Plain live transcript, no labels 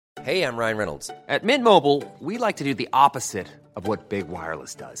Hey, I'm Ryan Reynolds. At Mint Mobile, we like to do the opposite of what Big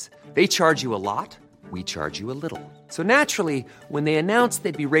Wireless does. They charge you a lot, we charge you a little. So naturally, when they announced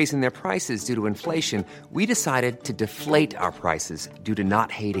they'd be raising their prices due to inflation, we decided to deflate our prices due to not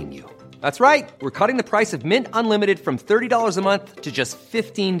hating you. That's right. We're cutting the price of Mint Unlimited from $30 a month to just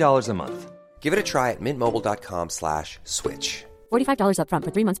 $15 a month. Give it a try at mintmobile.com/switch. $45 up front for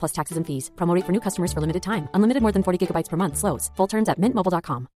 3 months plus taxes and fees. Promo rate for new customers for limited time. Unlimited more than 40 gigabytes per month. Slows full terms at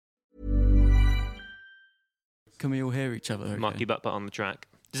mintmobile.com. Can we all hear each other? Okay? Marky butt on the track.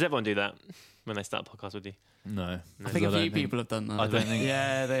 Does everyone do that when they start a podcast with you? No. I think a few people have done that. I don't think.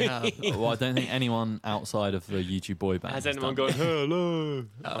 Yeah, they have. Well, I don't think anyone outside of the YouTube boy band Has has anyone done gone, hello?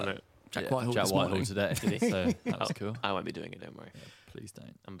 Oh, no. Jack it. Whitehall Jack this Whitehall morning. today. Did he? So that was cool. I won't be doing it, don't worry. Please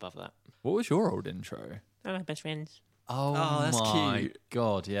don't. I'm above that. What was your old intro? Oh, best friends. Oh, that's my cute.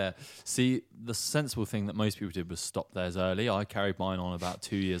 God, yeah. See, the sensible thing that most people did was stop theirs early. I carried mine on about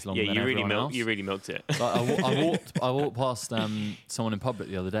 2 years longer than everyone else. You really milked it. Like, I walked past someone in public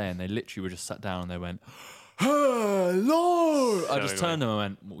the other day, and they literally were just sat down and they went, hello. I just turned to them and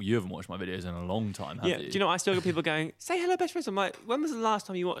went, well, you haven't watched my videos in a long time, have Yeah. you? Do you know what? I still get people going, say hello, best friends. I'm like, when was the last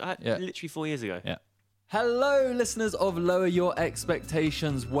time you watched? Yeah. Literally 4 years ago. Yeah. Hello, listeners of Lower Your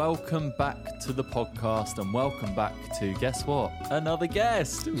Expectations. Welcome back to the podcast and welcome back to, guess what? Another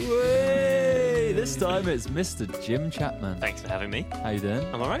guest. Way! This time it's Mr. Jim Chapman. Thanks for having me. How you doing?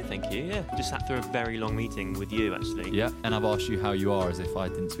 I'm all right, thank you. Yeah, just sat through a very long meeting with you, actually. Yeah, and I've asked you how you are as if I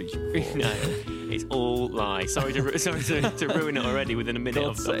didn't speak to you before. No, it's all lies. Sorry to ruin it already within a minute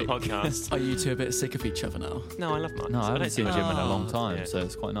of the podcast. Are you two a bit sick of each other now? No, I love Marcus. No, I haven't seen don't Jim think in a long time, Yeah. so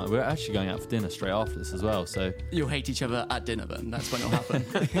it's quite nice. We're actually going out for dinner straight after this as well, so... You'll hate each other at dinner then. That's when it'll happen.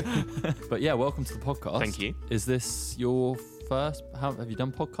 But yeah, welcome to the podcast. Thank you. Is this your first... Have you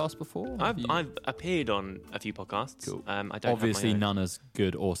done podcasts before? I've appeared on a few podcasts. Cool. I don't Obviously have my none as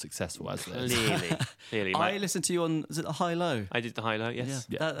good or successful as this. own. Clearly. I listened to you on, is it the High Low? I did the high low, yes.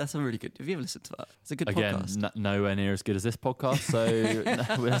 Yeah. That's a really good. Have you ever listened to that? It's a good Again, podcast. nowhere near as good as this podcast, so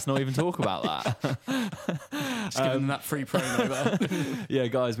let's not even talk about that. Just give them that free promo there. Yeah,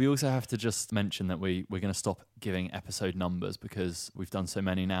 guys, we also have to just mention that we're going to stop giving episode numbers because we've done so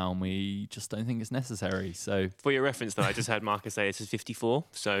many now and we just don't think it's necessary. So, For your reference, though, I just heard Marcus say this is 54.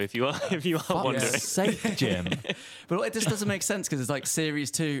 So if you are wondering, fuck's sake, Jim. But it just doesn't make sense because it's like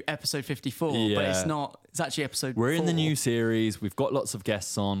series 2, episode 54, but it's Yeah. not. It's actually episode We're in the 4. new series. We've got lots of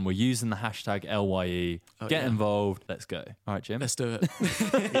guests on. We're using the hashtag LYE. Get involved. Let's go. All right, Jim. Let's do it.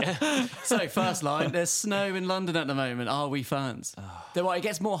 So, first line, there's snow in London at the moment. Are we fans? Don't worry, it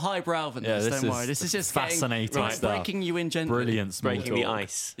gets more highbrow than Yeah, this. this Don't is worry. This is just fascinating getting, stuff. breaking you in gently. Brilliant small breaking the talk.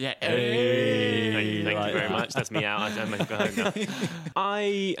 ice. Yeah. Hey, Thank you like very that. much. That's me out. I'm going to go home now.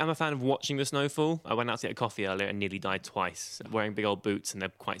 I am a fan of watching the snowfall. I went out to get a coffee earlier and nearly died twice, wearing big old boots and they're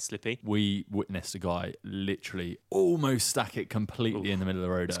quite slippy. We witnessed a guy literally almost stack it completely in the middle of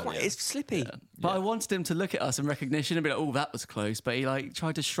the road earlier. It's slippy. But I wanted him to look at us in recognition and be like, oh, that was close. But he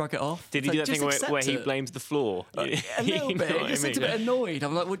tried to shrug it off. Did It's he do like, that thing just where he accept it. blames the floor? A little You bit. know what He I just seemed a mean? bit annoyed.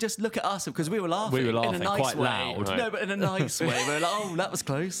 I'm like, well, just look at us because we were laughing. We were in a laughing nice quite way. loud. Right. No, but in a nice way. We're like, oh, that was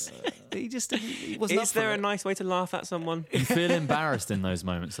close. He just didn't. He wasn't. Is up for there a it. nice way to laugh at someone? You feel embarrassed in those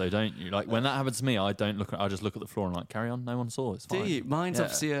moments, though, don't you? Like when that happens to me, I don't look. I just look at the floor and like, carry on. No one saw. It's Do fine. you? Mine's Yeah.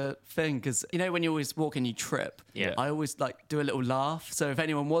 obviously a thing because you know when you always walk and you trip. Yeah. I always like do a little laugh. So if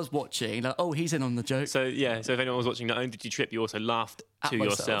anyone was watching, like, oh, he's in on the joke. So if anyone was watching, not only did you trip, you also laughed At to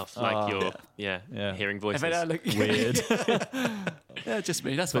myself. yourself, like you're Yeah. hearing if voices. anyone look Weird. yeah, just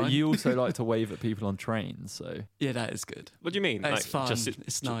me. That's But fine. you also like to wave at people on trains, so Yeah, that is good. What do you mean? It's fun. just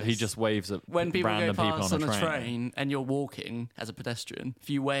it's nice. he just waves at when people random go people past on on a a train. train and you're walking as a pedestrian, if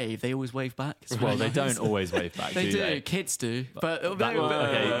you wave, they always wave back. It's Well, really they nice. don't always wave back. They do do. they? Kids do. But That- okay,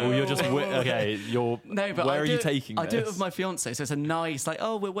 well, you're just okay. You're no, but where I are do you it- taking I this? do it with my fiance, so it's a nice like.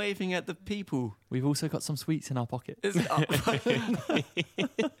 Oh, we're waving at the people. We've also got some sweets in our pocket. It's,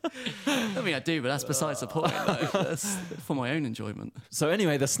 I mean, I do, but that's besides the point. Like, that's for my own enjoyment. So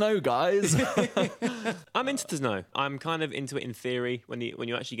anyway, the snow guys. I'm into the snow. I'm kind of into it in theory. When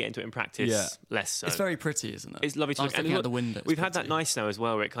you actually get into it in practice, Yeah. less so. It's very pretty, isn't it? It's lovely to I look was at. looking out the window. It's We've had that pretty. nice snow as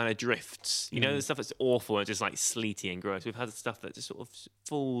well, where it kind of drifts. You know, the stuff that's awful and just like sleety and gross. We've had the stuff that just sort of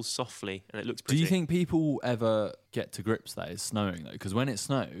falls softly and it looks Do pretty. you think people ever get to grips that it's snowing though? Because when it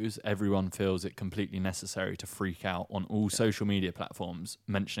snows, everyone feels it completely necessary to freak out on all social media platforms,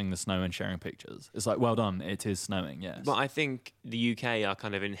 mentioning the snow and sharing pictures. It's like, well done, it is snowing. Yes. But I think the UK are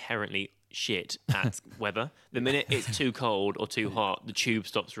kind of inherently shit at weather. The minute it's too cold or too hot, the tube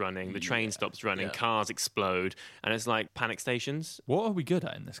stops running, the train stops running, cars explode, and it's like panic stations. What are we good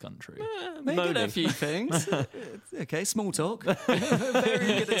at in this country? We're good at a few things. Okay, small talk.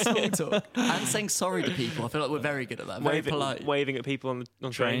 Very good at small talk. And saying sorry to people. I feel like we're very good at that. Very polite. Waving at people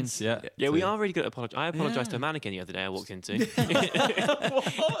on trains. Yeah. Yeah, we are really good at apologising. I apologised to a mannequin the other day I walked into.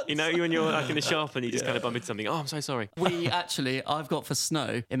 You know, when you're like in the shop and you just kind of bump into something. Oh, I'm so sorry. I've got for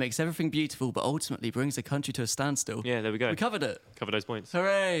snow, it makes everything beautiful, but ultimately brings the country to a standstill. Yeah, there we go. We covered it. Cover those points.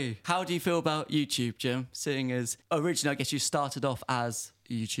 Hooray! How do you feel about YouTube, Jim? Seeing as originally, I guess you started off as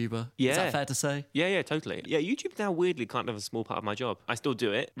a YouTuber. Yeah. Is that fair to say? Yeah, totally. Yeah, YouTube's now weirdly kind of a small part of my job. I still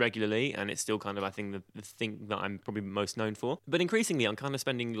do it regularly, and it's still kind of, I think, the thing that I'm probably most known for. But increasingly, I'm kind of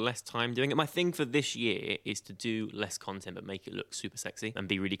spending less time doing it. My thing for this year is to do less content, but make it look super sexy and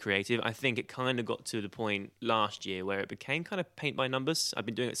be really creative. I think it kind of got to the point last year where it became kind of paint by numbers. I've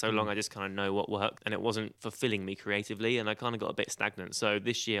been doing it so long, I just kind of know what worked, and it wasn't fulfilling me creatively, and I kind of got a bit stagnant. So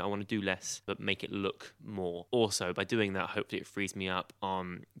this year, I want to do less, but make it look more. Also, by doing that, hopefully it frees me up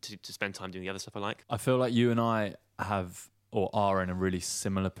to spend time doing the other stuff I like. I feel like you and I have or are in a really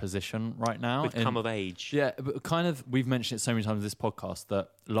similar position right now. We've come of age. Yeah, but kind of, we've mentioned it so many times in this podcast that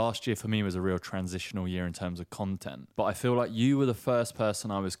last year for me was a real transitional year in terms of content. But I feel like you were the first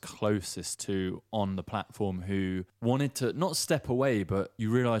person I was closest to on the platform who wanted to not step away, but you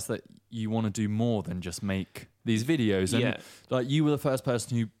realise that you want to do more than just make these videos. And like you were the first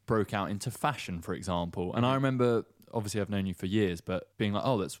person who broke out into fashion, for example. And I remember, obviously I've known you for years, but being like,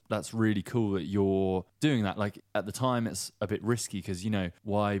 oh, that's really cool that you're doing that. Like at the time it's a bit risky because, you know,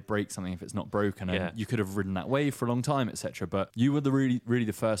 why break something if it's not broken? And you could have ridden that wave for a long time, etc. But you were the really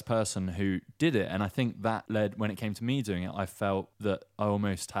the first person who did it. And I think that led, when it came to me doing it, I felt that I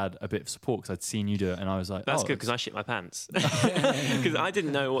almost had a bit of support because I'd seen you do it and I was like, that's good because I shit my pants because I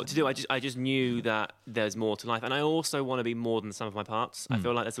didn't know what to do. I just knew that there's more to life, and I also want to be more than the sum of my parts. I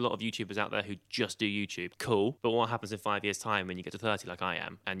feel like there's a lot of YouTubers out there who just do YouTube. Cool, but what happens in 5 years' time when you get to 30 like I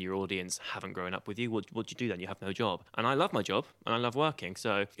am and your audience haven't grown up with you? What do you do then? You have no job. And I love my job and I love working,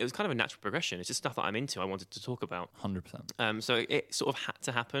 so it was kind of a natural progression. It's just stuff that I'm into, I wanted to talk about. 100%. So it sort of had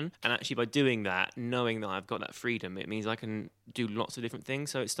to happen, and actually by doing that, knowing that I've got that freedom, it means I can do lots of different things.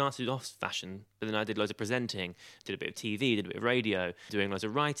 So it started off fashion, but then I did loads of presenting, did a bit of TV, did a bit of radio, doing loads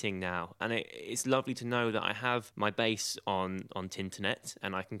of writing now, and it's lovely to know that I have my base on Tinternet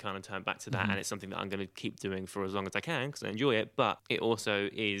and I can kind of turn back to that, and it's something that I'm going to keep doing for as long as I can because I enjoy it, but it also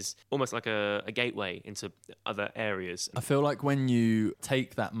is almost like a gateway into other areas. I feel like when you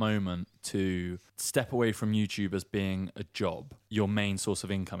take that moment to step away from YouTube as being a job, your main source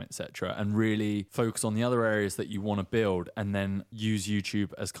of income, etc., and really focus on the other areas that you want to build, and then use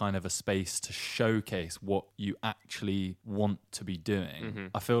YouTube as kind of a space to showcase what you actually want to be doing.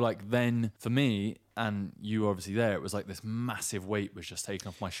 I feel like then for me, and you were obviously there, it was like this massive weight was just taken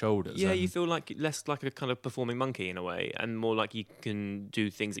off my shoulders. Yeah, you feel like less like a kind of performing monkey in a way, and more like you can do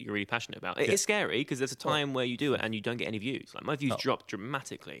things that you're really passionate about. It's scary because there's a time where you do it and you don't get any views. Like my views dropped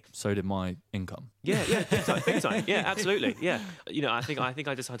dramatically. So did my income. Yeah, big time. Yeah, absolutely. Yeah, you know, I think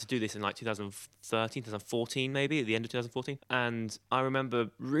I decided to do this in like 2013, 2014, maybe at the end of 2014, and I remember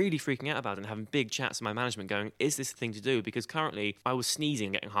really freaking out about it and having big chats with my management, going, "Is this the thing to do?" Because currently I was sneezing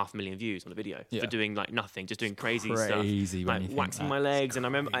and getting 500,000 views on a video for doing like nothing, just doing crazy stuff, like waxing my legs. And I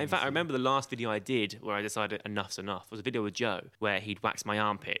remember the last video I did where I decided enough's enough was a video with Joe where he'd wax my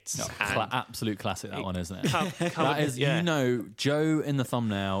armpits. Absolute classic, that one, isn't it? That is, you know, Joe in the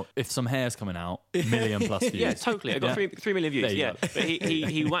thumbnail. If some hair's coming out, 1 million plus views. Yeah, totally. I got 3 million views. Yeah, but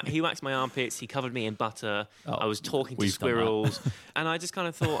he waxed my armpits. He covered me in butter. I was talking to squirrels, and I just kind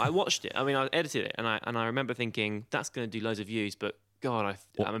of thought, I watched it. I mean, I edited it, and I remember thinking that's going to do loads of views, but God,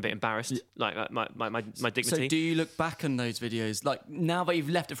 I'm a bit embarrassed. Like my dignity. So do you look back on those videos, like now that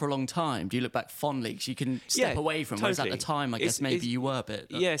you've left it for a long time, do you look back fondly because you can step away from it? Whereas at the time, I guess maybe you were a bit.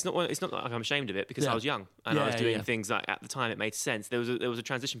 Yeah, it's not like I'm ashamed of it because I was young and I was doing things that at the time it made sense. There was a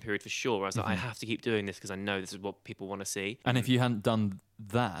transition period for sure where I was like, I have to keep doing this because I know this is what people want to see. And if you hadn't done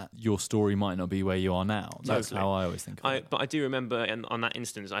that, your story might not be where you are now. That's how I always think of it. But I do remember on that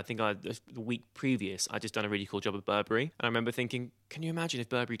instance, I think the week previous, I'd just done a really cool job with Burberry. And I remember thinking, can you imagine if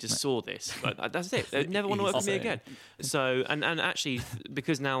Burberry just saw this? Like, that's it. They'd never want to work with me again. So, and actually,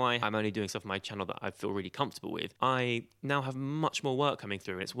 because now I'm only doing stuff on my channel that I feel really comfortable with, I now have much more work coming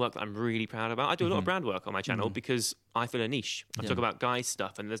through. And it's work that I'm really proud about. I do a lot of brand work on my channel because I feel a niche. I talk about guys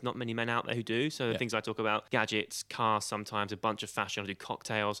stuff, and there's not many men out there who do. So the things I talk about, gadgets, cars sometimes, a bunch of fashion, I do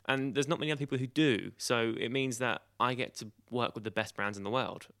cocktails, and there's not many other people who do. So it means that I get to work with the best brands in the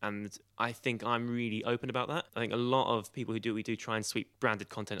world. And I think I'm really open about that. I think a lot of people who do what we do try and sweep branded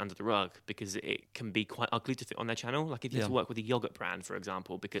content under the rug because it can be quite ugly to fit on their channel. Like if you have to work with a yogurt brand, for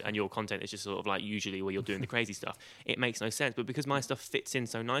example, and your content is just sort of like usually where you're doing the crazy stuff, it makes no sense. But because my stuff fits in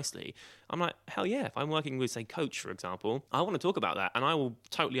so nicely, I'm like, hell yeah, if I'm working with, say, Coach, for example, I want to talk about that and I will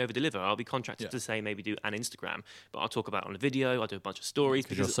totally over-deliver. I'll be contracted to say maybe do an Instagram, but I'll talk about it on a video, I'll do a bunch of stories.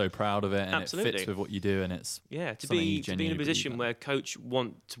 Because you're so proud of it and absolutely. it fits with what you do and it's to be in a position where Coach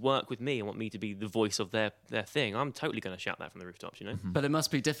want to work with me and want me to be the voice of their thing, I'm totally going to shout that from the rooftops, you know? But it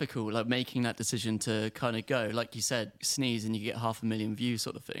must be difficult, like making that decision to kind of go, like you said, sneeze and you get 500,000 views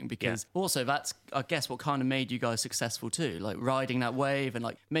sort of thing, because also that's, I guess, what kind of made you guys successful too, like riding that wave and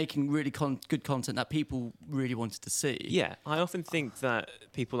like making really good content that people really wanted to see. Yeah, I often think that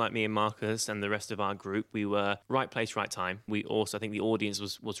people like me and Marcus and the rest of our group, we were right place, right time. We also, I think the audience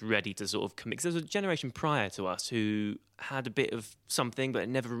was ready to sort of commit, because there was a generation prior to us who had a bit of something,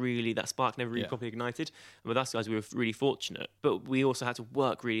 but that spark never really properly ignited. And with us guys, we were really fortunate, but we also had to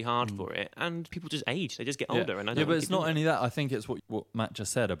work really hard for it. And people just age; they just get older. And but it's not only that. I think it's what Matt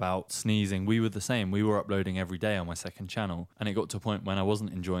just said about sneezing. We were the same. We were uploading every day on my second channel, and it got to a point when I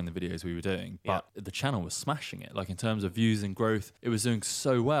wasn't enjoying the videos we were doing, but the channel was smashing it. Like in terms of views and growth, it was doing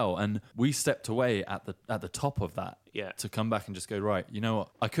so well, and we stepped away at the top of that. To come back and just go, right, you know what,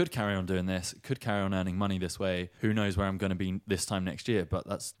 I could carry on doing this, could carry on earning money this way, who knows where I'm going to be this time next year, but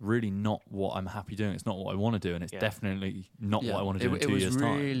that's really not what I'm happy doing. It's not what I want to do, and it's definitely not what I want to do in 2 years' time.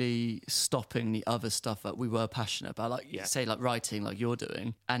 It was really stopping the other stuff that we were passionate about, like say like writing like you're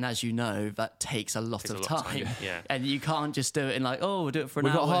doing, and as you know, that takes a lot of time. And you can't just do it in like, oh, we'll do it for an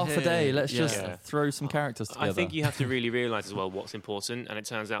hour. We've got half a day, let's just throw some characters together. I think you have to really realise as well what's important, and it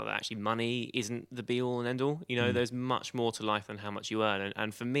turns out that actually money isn't the be all and end all. You know, there's much more to life than how much you earn.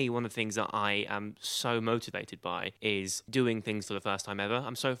 And for me, one of the things that I am so motivated by is doing things for the first time ever.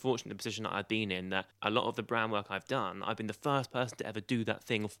 I'm so fortunate in the position that I've been in that a lot of the brand work I've done, I've been the first person to ever do that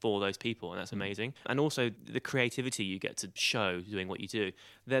thing for those people, and that's amazing. And also the creativity you get to show doing what you do,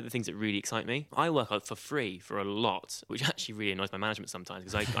 they're the things that really excite me. I work out for free for a lot, which actually really annoys my management sometimes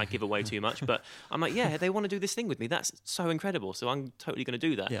because I give away too much. But I'm like, they want to do this thing with me. That's so incredible. So I'm totally going to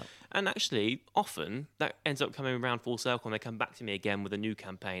do that. And actually, often that ends up coming around full circle, and they come back to me again with a new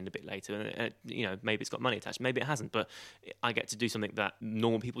campaign a bit later. And you know, maybe it's got money attached, maybe it hasn't, but I get to do something that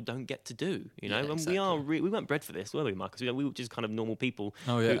normal people don't get to do. You know, and we weren't bred for this, were we, Marcus? We were just kind of normal people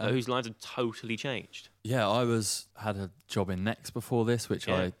whose lives have totally changed. Yeah, I had a job in Next before this, which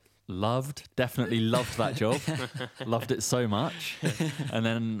I loved. Definitely loved that job. Loved it so much. And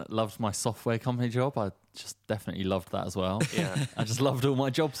then loved my software company job. I just definitely loved that as well. I just loved all my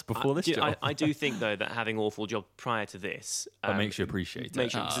jobs before this job. I do think though that having awful job prior to this that makes you appreciate it.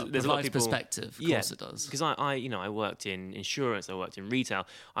 There's a lot of people, perspective. Of course it does. Because I worked in insurance. I worked in retail.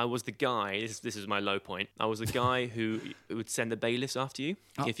 I was the guy. This is my low point. I was the guy who would send the bailiffs after you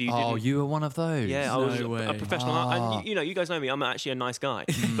if you didn't. Oh, you were one of those. Yeah, I was a professional. And you guys know me. I'm actually a nice guy,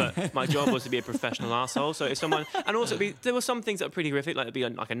 but my job was to be a professional arsehole. So if someone, and also there were some things that were pretty horrific, like it'd be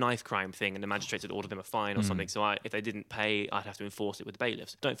like a knife crime thing, and the magistrates would order them a fine or something. So if they didn't pay, I'd have to enforce it with the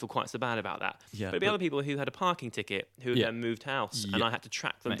bailiffs. Don't feel quite so bad about that. But it'd be other people who had a parking ticket who then moved house, and I had to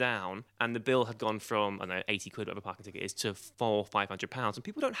track them down, and the bill had gone from, I don't know, 80 quid, whatever a parking ticket is, to £400-500, and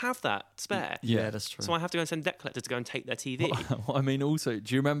people don't have that spare. Yeah, that's true. So I have to go and send debt collectors to go and take their TV. Well, I mean, also,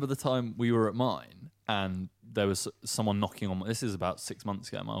 do you remember the time we were at mine and there was someone knocking on this is about 6 months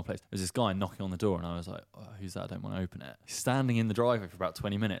ago at my old place. There was this guy knocking on the door, and I was like, who's that? I don't want to open it. He's standing in the driveway for about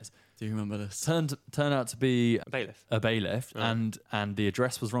 20 minutes. Do you remember this? Turned out to be a bailiff, and the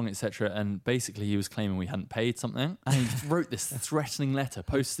address was wrong, etc. And basically he was claiming we hadn't paid something, and he wrote this threatening letter,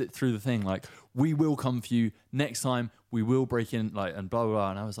 posted it through the thing like, we will come for you next time, we will break in, like, and blah blah blah.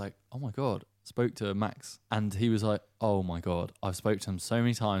 And I was like, oh my god. Spoke to Max, and he was like, oh my god, I've spoke to him so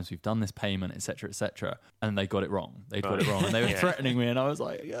many times, we've done this payment, etc., and they got it wrong. They got it wrong, and they were threatening me, and I was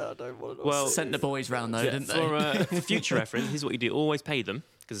like, I don't want to. Well, sent the boys round though, didn't they? For future reference, here's what you do: always pay them,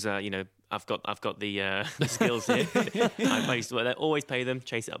 because I've got the skills here. I used to work there. Always pay them,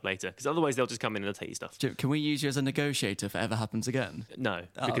 chase it up later, because otherwise they'll just come in and they'll take your stuff. Can we use you as a negotiator if it ever happens again? No,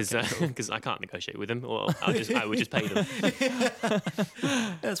 because I can't negotiate with them, or I would just pay them.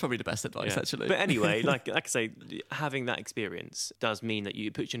 That's probably the best advice, actually. But anyway, like I say, having that experience does mean that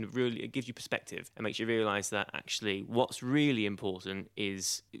it gives you perspective and makes you realise that actually what's really important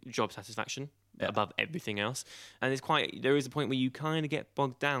is job satisfaction. Above everything else. And there is a point where you kind of get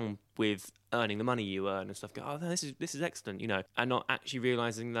bogged down with earning the money you earn and stuff. Go, this is excellent, and not actually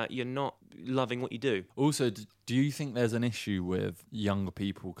realising that you're not loving what you do. Also, do you think there's an issue with younger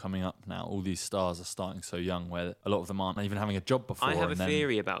people coming up now? All these stars are starting so young where a lot of them aren't even having a job before. I have a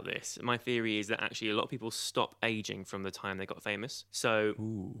theory about this. My theory is that actually a lot of people stop aging from the time they got famous. So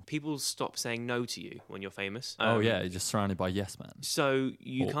people stop saying no to you when you're famous. You're just surrounded by yes men. So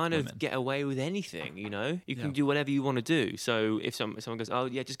you Or kind women. of get away with anything, you know? You can do whatever you want to do. So if someone goes, oh,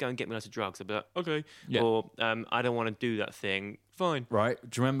 yeah, just go and get me lots of drugs, I'll be like, okay. Yeah. Or I don't want to do that thing. Fine. Right.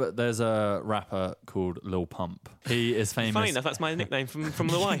 Do you remember there's a rapper called Lil Pump? He is famous. Funny enough, that's my nickname from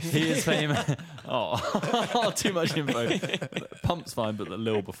the wife. He is famous. Oh, too much info. Pump's fine, but the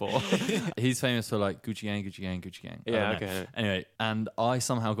Lil before. He's famous for like Gucci Gang, Gucci Gang, Gucci Gang. Yeah, okay. Anyway, and I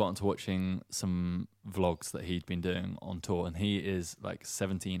somehow got into watching some vlogs that he'd been doing on tour, and he is like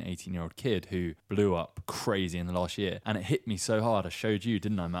 17, 18-year-old kid who blew up crazy in the last year. And it hit me so hard. I showed you,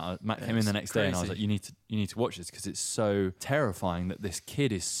 didn't I, Matt? Matt came in the next day and I was like, you need to watch this because it's so terrifying that this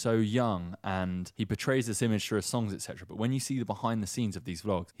kid is so young and he portrays this image through his songs, etc. But when you see the behind the scenes of these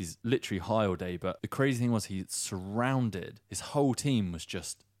vlogs, he's literally high all day. But the crazy thing was his whole team was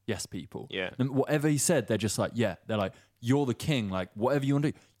just yes people. Yeah. And whatever he said, they're just like, yeah. They're like, you're the king. Like, whatever you want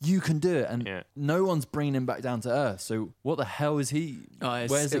to do, you can do it. And no one's bringing him back down to earth. So what the hell is he? It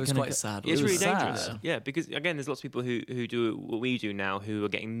was quite sad. It's really sad. dangerous. Yeah, because again, there's lots of people who do what we do now who are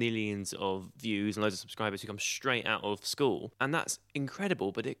getting millions of views and loads of subscribers who come straight out of school. And that's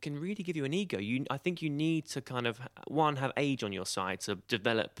incredible, but it can really give you an ego. I think you need to kind of, one, have age on your side to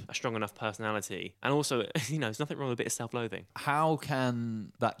develop a strong enough personality. And also, there's nothing wrong with a bit of self-loathing. How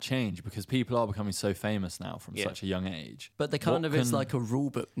can that change? Because people are becoming so famous now from such a young age. But it's like a rule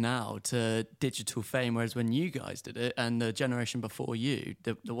book now to digital fame, whereas when you guys did it and the generation before you,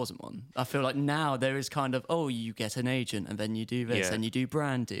 there wasn't one. I feel like now there is kind of, you get an agent and then you do this and you do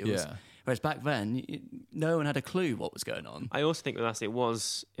brand deals. Yeah. Whereas back then, no one had a clue what was going on. I also think with us, it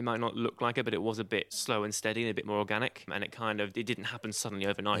might not look like it, but it was a bit slow and steady and a bit more organic. And it didn't happen suddenly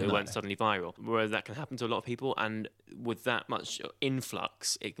overnight. It went suddenly viral. Whereas that can happen to a lot of people. And with that much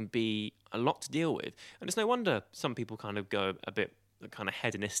influx, it can be a lot to deal with. And it's no wonder some people kind of go a bit kind of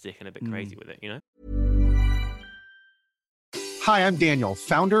hedonistic and a bit crazy with it, Hi, I'm Daniel,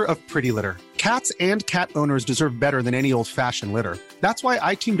 founder of Pretty Litter. Cats and cat owners deserve better than any old-fashioned litter. That's why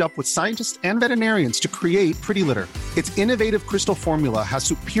I teamed up with scientists and veterinarians to create Pretty Litter. Its innovative crystal formula has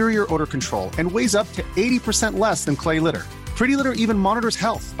superior odor control and weighs up to 80% less than clay litter. Pretty Litter even monitors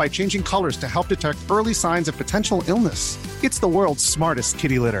health by changing colors to help detect early signs of potential illness. It's the world's smartest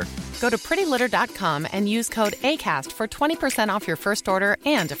kitty litter. Go to prettylitter.com and use code ACAST for 20% off your first order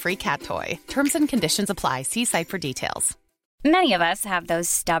and a free cat toy. Terms and conditions apply. See site for details. Many of us have those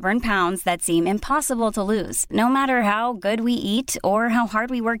stubborn pounds that seem impossible to lose, no matter how good we eat or how hard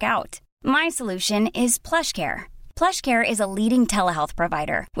we work out. My solution is PlushCare. PlushCare is a leading telehealth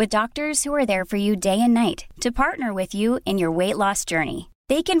provider with doctors who are there for you day and night to partner with you in your weight loss journey.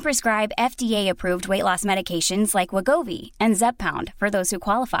 They can prescribe FDA-approved weight loss medications like Wegovy and Zepbound for those who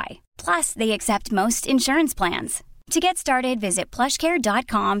qualify. Plus, they accept most insurance plans. To get started, visit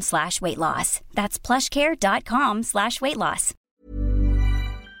plushcare.com/weightloss. That's plushcare.com/weightloss.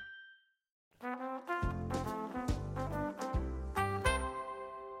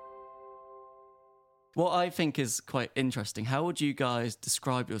 What I think is quite interesting, how would you guys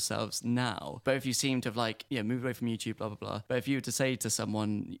describe yourselves now? Both of you seem to have moved away from YouTube, blah, blah, blah. But if you were to say to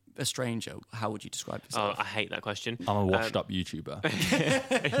someone, a stranger, how would you describe yourself? I hate that question. I'm a washed-up YouTuber.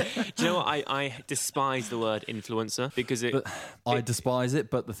 Do you know what? I despise the word influencer because I despise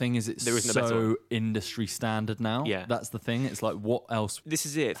it, but the thing is it's so industry standard now. Yeah. That's the thing. It's like, what else? This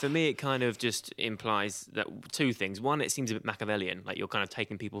is it. For me, it kind of just implies that two things. One, it seems a bit Machiavellian, like you're kind of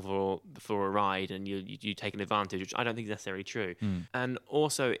taking people for a ride and you take an advantage, which I don't think is necessarily true. And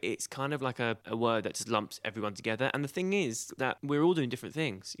also, it's kind of like a word that just lumps everyone together. And the thing is that we're all doing different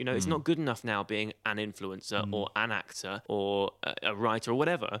things. It's not good enough now being an influencer or an actor or a writer or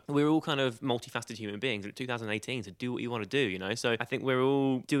whatever. We're all kind of multifaceted human beings in 2018 to do what you want to do, So I think we're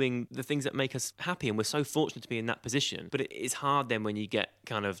all doing the things that make us happy, and we're so fortunate to be in that position. But it's hard then when you get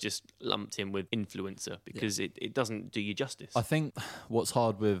kind of just lumped in with influencer because it doesn't do you justice. I think what's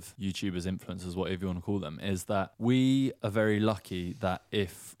hard with YouTubers, influencers, whatever you want to call them, is that we are very lucky that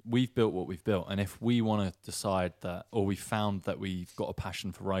if we've built what we've built, and if we want to decide that, or we found that we've got a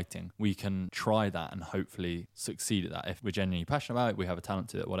passion for writing, we can try that and hopefully succeed at that. If we're genuinely passionate about it, we have a talent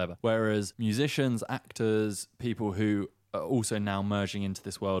to it, whatever. Whereas musicians, actors, people who are also now merging into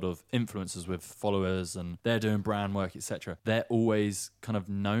this world of influencers with followers and they're doing brand work, etc. They're always kind of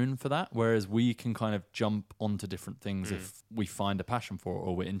known for that, whereas we can kind of jump onto different things if we find a passion for it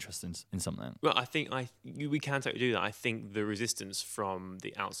or we're interested in something. Well, I think we can totally do that. I think the resistance from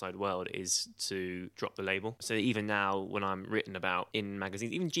the outside world is to drop the label. So even now, when I'm written about in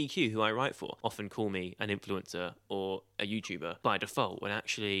magazines, even GQ, who I write for, often call me an influencer or a YouTuber by default. When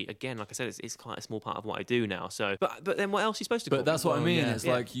actually, again, like I said, it's quite a small part of what I do now. So, but then what else are you supposed to? But that's what I mean. Yeah. It's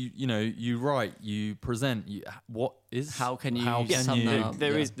like you write, you present. How can you?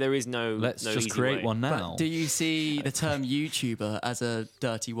 There is no. Let's no just easy create way. one now. But do you see the term YouTuber as a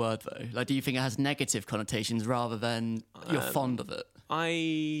dirty word though? Like, do you think it has negative connotations rather than you're fond of it?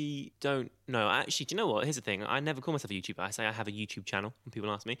 I don't know. Actually, do you know what? Here's the thing. I never call myself a YouTuber. I say I have a YouTube channel when people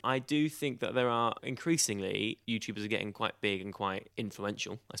ask me. I do think that there are increasingly YouTubers are getting quite big and quite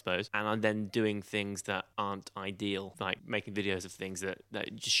influential, I suppose. And I'm then doing things that aren't ideal, like making videos of things that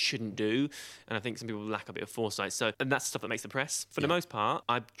you just shouldn't do. And I think some people lack a bit of foresight. And that's stuff that makes the press. For the most part,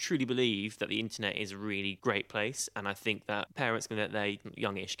 I truly believe that the internet is a really great place. And I think that parents can let their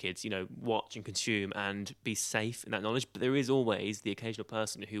youngish kids, watch and consume and be safe in that knowledge. But there is always the occasional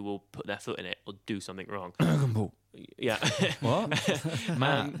person who will put their foot in it or do something wrong. Yeah. What?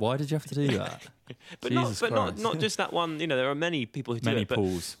 Matt, why did you have to do that? But not just that one. There are many people who do it.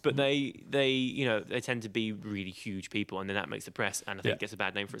 Pools. But they tend to be really huge people, and then that makes the press, and I think it gets a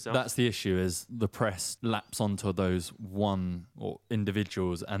bad name for itself. That's the issue, is the press laps onto those one or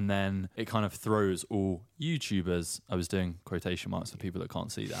individuals, and then it kind of throws all YouTubers, I was doing quotation marks for people that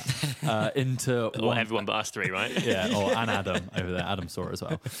can't see that, into or everyone but us three, right? Yeah, and Adam over there. Adam saw it as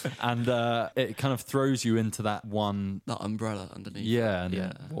well. And it kind of throws you into that one... That umbrella underneath. Yeah,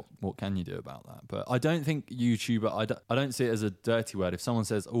 and what can you do about that? But I don't think YouTuber, I don't see it as a dirty word. If someone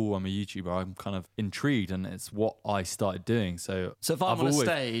says, oh, I'm a YouTuber, I'm kind of intrigued, and it's what I started doing. So if I'm on a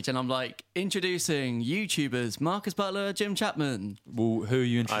stage and I'm like, introducing YouTubers, Marcus Butler, Jim Chapman. Well, who are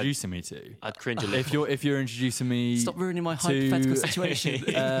you introducing me to? I'd cringe a little. If you're introducing me... Stop ruining my hypothetical situation.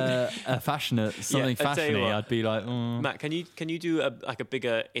 A fashion, something fashiony, I'd be like... Matt, can you do a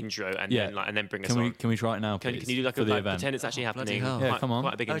bigger intro and then bring us on? Can we try it now, please? Can you do like pretend it's actually happening? Yeah, come on.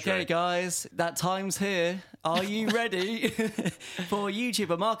 Quite a big intro. Okay, guys, that time's here. Are you ready for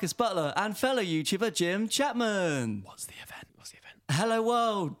YouTuber Marcus Butler and fellow YouTuber Jim Chapman? What's the event? Hello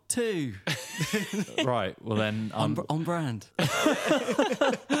World 2. Right, well then... on brand.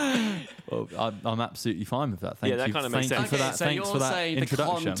 Well, I'm absolutely fine with that. Thank you. That kind of makes sense. For that. So Thanks you're for that saying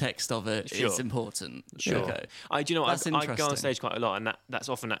introduction. the context of it is important. Sure. Okay. I go on interesting. stage quite a lot, and that's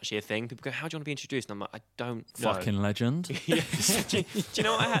often actually a thing. People go, "How do you want to be introduced?" And I'm like, "I don't know." Fucking legend. Yeah. do you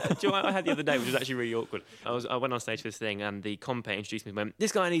know what I had? Do you know what I had the other day, which was actually really awkward? I went on stage for this thing, and the compere introduced me and went,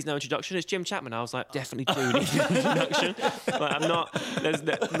 "This guy needs no introduction. It's Jim Chapman." I was like, "Definitely do need an introduction." Like, I'm not. There's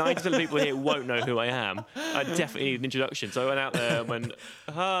 90% of people here won't know who I am. I definitely need an introduction. So I went out there and went,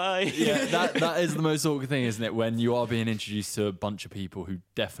 "Hi." Yeah, that is the most awkward thing, isn't it? When you are being introduced to a bunch of people who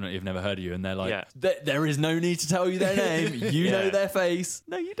definitely have never heard of you, and they're like, there is no need to tell you their name. You know their face.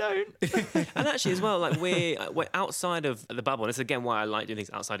 No, you don't. And actually, as well, like we're outside of the bubble. And this is again why I like doing things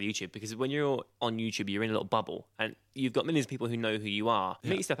outside of YouTube, because when you're on YouTube, you're in a little bubble, and you've got millions of people who know who you are. The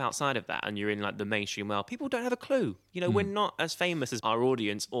minute you step outside of that, and you're in like the mainstream world, people don't have a clue. We're not as famous as our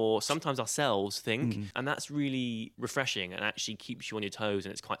audience, or sometimes ourselves think, and that's really refreshing and actually keeps you on your toes,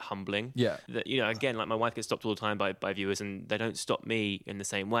 and it's quite humbling. Yeah. That, again, like my wife gets stopped all the time by viewers, and they don't stop me in the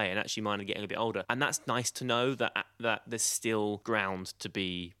same way. And actually, mine are getting a bit older, and that's nice to know that there's still ground to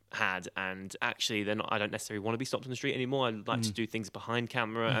be had, and actually I don't necessarily want to be stopped on the street anymore. I like to do things behind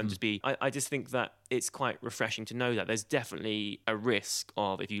camera and just be I just think that it's quite refreshing to know that there's definitely a risk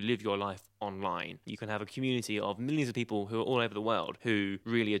of, if you live your life online, you can have a community of millions of people who are all over the world who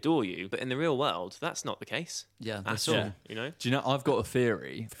really adore you, but in the real world that's not the case. That's all. Do you know, I've got a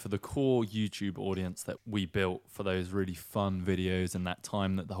theory for the core YouTube audience that we built for those really fun videos and that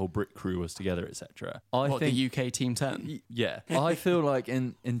time that the whole Brick Crew was together, etc. I think the UK Team 10? Yeah. I feel like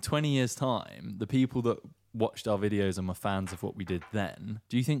in 20 years' time, the people that watched our videos and were fans of what we did then,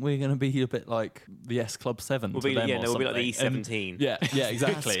 do you think we're going to be a bit like the S Club 7 we'll be like the E17. Yeah,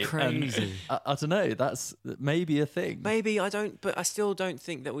 exactly. That's crazy. I don't know, that's maybe a thing. Maybe, but I still don't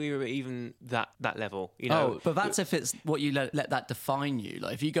think that we were even that level, but that's if it's what you let that define you.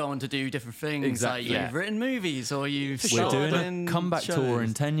 Like if you go on to do different things, exactly. Like you've written movies or you've We're doing a comeback tour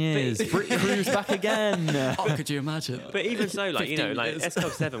in 10 years. Brick Crew's back again. Could you imagine? But even so, like S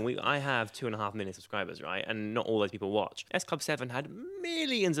Club 7, I have 2.5 million subscribers, right? right? And not all those people watch. S Club 7 had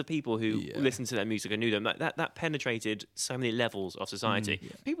millions of people who listened to their music and knew them. That penetrated so many levels of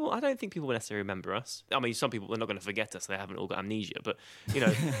society. People, I don't think people will necessarily remember us. I mean, some people, they're not going to forget us. They haven't all got amnesia. But, you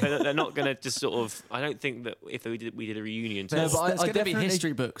know, they're not going to just sort of... I don't think that if we did a reunion... There's going to be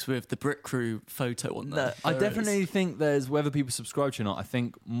history books with the Brick Crew photo on there. I definitely think there's, whether people subscribe to you or not, I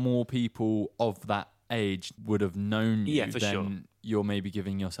think more people of that age would have known you than you're maybe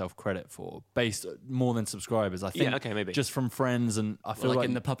giving yourself credit for, based more than subscribers. I think maybe just from friends, and I feel like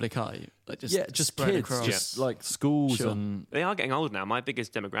in the public eye, like just kids, across. just like schools, and they are getting older now. My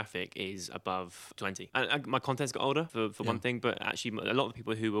biggest demographic is above 20, and my content's got older for one thing, but actually a lot of the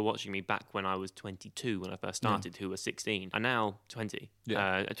people who were watching me back when I was 22, when I first started, who were 16, are now 20,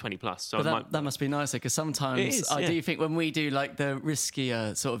 20 plus. So that must be nicer, because sometimes I do think when we do like the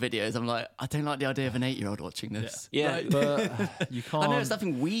riskier sort of videos, I'm like, I don't like the idea of an 8-year-old watching this. But you can't. I know it's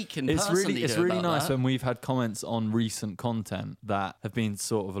nothing we can. It's really nice that. when we've had comments on recent content that have been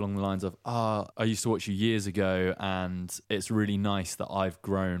sort of along the lines of, I used to watch you years ago, and it's really nice that I've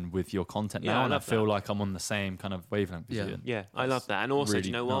grown with your content now, and I feel like I'm on the same kind of wavelength as you. Yeah, I love that. And also, really do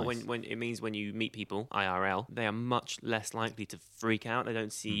you know what? nice. When it means when you meet people IRL, they are much less likely to freak out. They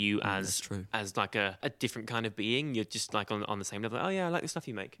don't see you as like a different kind of being. You're just like on the same level. Oh yeah, I like the stuff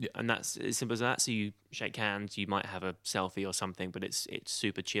you make, and that's as simple as that. So you shake hands, you might have a selfie or something, but it's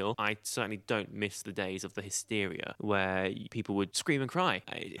super chill. I certainly don't miss the days of the hysteria where people would scream and cry.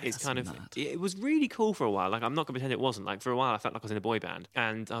 It's kind of mad. It was really cool for a while. Like, I'm not gonna pretend it wasn't. Like, for a while I felt like I was in a boy band,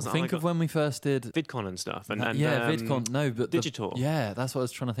 and I was like, think of when we first did VidCon and stuff, and VidCon. No, but Digital. That's what I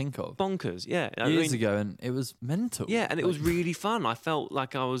was trying to think of. Bonkers, years ago, and it was mental. Yeah, and it was really fun. I felt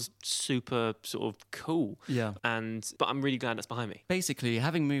like I was super sort of cool. Yeah, but I'm really glad that's behind me. Basically,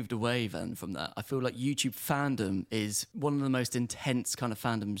 having moved away then from that, I feel like YouTube fandom is one of the most intense kind of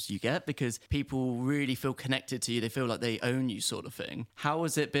fandoms you get, because people really feel connected to you. They feel like they own you, sort of thing. How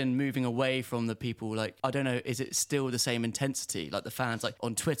has it been moving away from the people? Like, I don't know, is it still the same intensity, like the fans like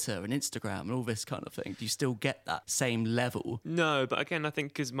on Twitter and Instagram and all this kind of thing? Do you still get that same level? No, but again, I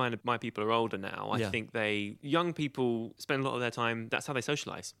think because my people are older now, I think young people spend a lot of their time, that's how they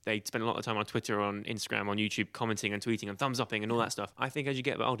socialise. They spend a lot of time on Twitter, on Instagram, on YouTube, commenting and tweeting and thumbs upping and all that stuff. I think as you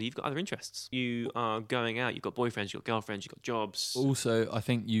get a bit older, you've got other interests. You are going out, you've got boyfriends, you've got girlfriends, you've got jobs. Also, I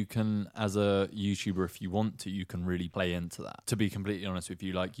think you can, as a YouTuber, if you want to, you can really play into that. To be completely honest with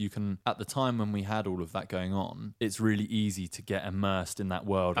you, like, you can, at the time when we had all of that going on, it's really easy to get immersed in that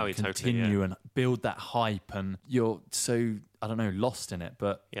world and continue and build that hype, and you're so, I don't know, lost in it.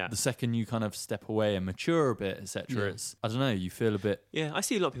 But the second you kind of step away and mature a bit, etc., it's, I don't know, you feel a bit... Yeah, I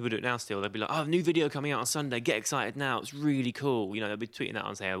see a lot of people do it now still. They'll be like, oh, new video coming out on Sunday, get excited now, it's really cool. You know, they'll be tweeting that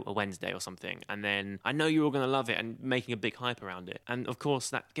on, say, a Wednesday or something. And then, I know you're all going to love it, and making a big hype around it. And of course,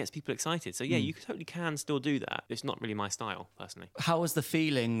 that gets people excited. So yeah, you totally can still do that. It's not really my style, personally. How was the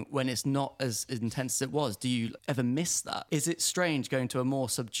feeling when it's not as intense as it was? Do you ever miss that? Is it strange going to a more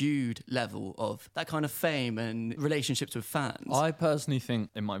subdued level of that kind of fame and relationships with fans? I personally think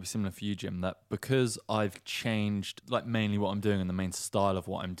it might be similar for you, Jim, that because I've changed, like, mainly what I'm doing and the main style of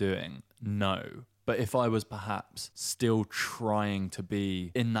what I'm doing, no. But if I was perhaps still trying to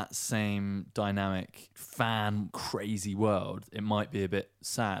be in that same dynamic fan crazy world, it might be a bit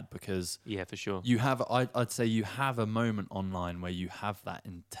sad, because for sure, you have, I'd say you have a moment online where you have that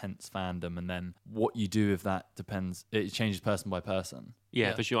intense fandom, and then what you do with that depends. It changes person by person.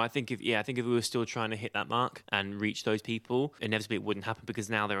 Yeah, for sure. I think if we were still trying to hit that mark and reach those people, inevitably it wouldn't happen, because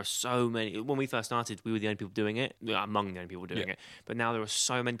now there are so many. When we first started, we were the only people doing it, among the only people doing it. But now there are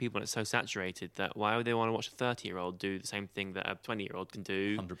so many people, and it's so saturated that why would they want to watch a 30-year-old do the same thing that a 20-year-old can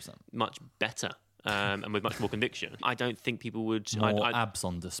do 100%. much better? And with much more conviction. I don't think people would... More abs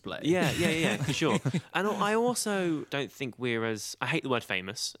on display. Yeah, for sure. And I also don't think we're as... I hate the word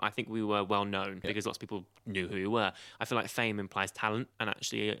famous. I think we were well known because lots of people knew who we were. I feel like fame implies talent, and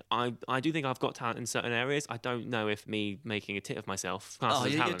actually I do think I've got talent in certain areas. I don't know if me making a tit of myself...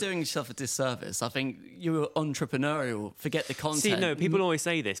 You're doing yourself a disservice. I think you were entrepreneurial. Forget the content. See, no, people always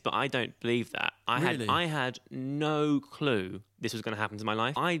say this, but I don't believe that. I had no clue this was going to happen to my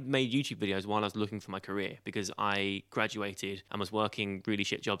life. I made YouTube videos while I was looking for my career, because I graduated and was working really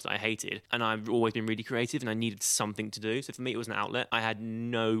shit jobs that I hated, and I've always been really creative, and I needed something to do. So for me, it was an outlet. I had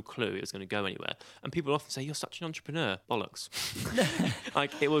no clue it was going to go anywhere. And people often say, you're such an entrepreneur. Bollocks.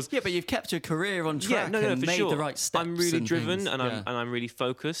 Like, it was... Yeah, but you've kept your career on track and for made sure. the right steps. I'm really driven, and I'm really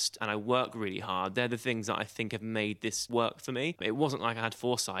focused, and I work really hard. They're the things that I think have made this work for me. It wasn't like I had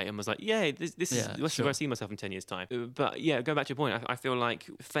foresight and was like, this is where I see myself in 10 years' time. But yeah, go back to your point. I feel like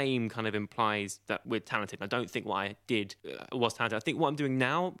fame kind of implies that we're talented. I don't think what I did was talented. I think what I'm doing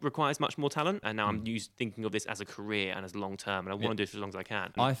now requires much more talent, and now I'm thinking of this as a career and as long term, and I want to do it for as long as I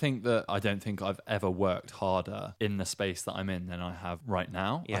can. I don't think I've ever worked harder in the space that I'm in than I have right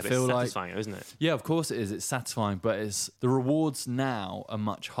now. Yeah, I but feel it's like satisfying, isn't it? Yeah, of course it is. It's satisfying, but the rewards now are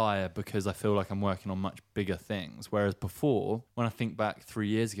much higher because I feel like I'm working on much bigger things. Whereas before, when I think back 3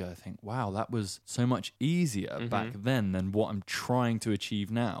 years ago, I think, wow, that was so much easier back then than what I'm trying to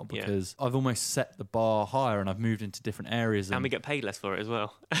achieve now, because I've almost set the bar higher and I've moved into different areas. And we get paid less for it as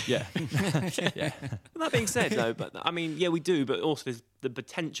well. Yeah. Yeah. That being said, though, but I mean, yeah, we do, but also there's the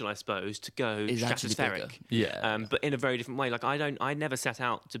potential, I suppose, to go Is stratospheric. Yeah. But in a very different way. Like I never set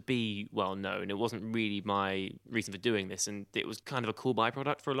out to be well known. It wasn't really my reason for doing this, and it was kind of a cool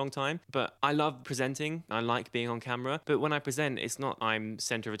byproduct for a long time. But I love presenting. I like being on camera. But when I present, it's not I'm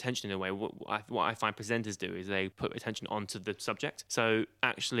center of attention in a way. What I find presenters do is they put attention onto the subject. So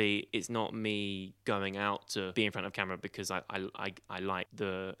actually, it's not me going out to be in front of camera because I like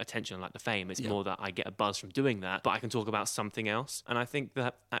the attention, I like the fame. It's more that I get a buzz from doing that, but I can talk about something else. And I think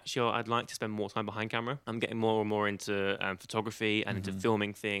that actually I'd like to spend more time behind camera. I'm getting more and more into photography and into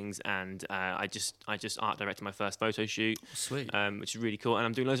filming things, and I just art directed my first photo shoot. Sweet. Which is really cool, and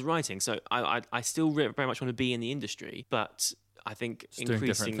I'm doing loads of writing. So I still very much want to be in the industry, but I think Just doing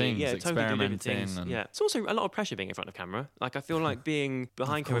different things, totally experimenting. different things. And... Yeah, it's also a lot of pressure being in front of camera. Like I feel like being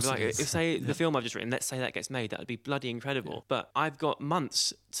behind camera. Like if say the film I've just written, let's say that gets made, that would be bloody incredible. Yeah. But I've got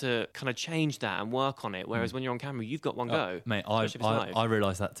months to kind of change that and work on it. Whereas when you're on camera, you've got one go. Mate, I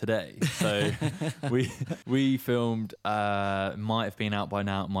realised that today. So we filmed. Might have been out by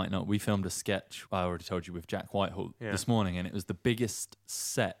now, it might not. We filmed a sketch. I already told you with Jack Whitehall this morning, and it was the biggest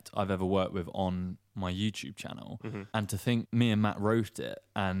set I've ever worked with on my YouTube channel. And to think me and Matt wrote it,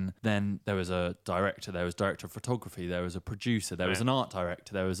 and then there was a director, there was director of photography, there was a producer, there was an art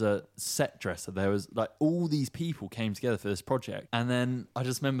director, there was a set dresser, there was like all these people came together for this project. And then I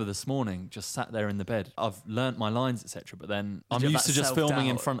just remember this morning just sat there in the bed. I've learnt my lines, etc., but then I'm used to just filming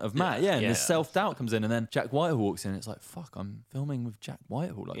in front of Matt. And this self-doubt comes in, and then Jack Whitehall walks in, it's like, fuck, I'm filming with Jack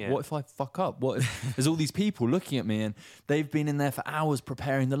Whitehall. Like, what if I fuck up? What if there's all these people looking at me and they've been in there for hours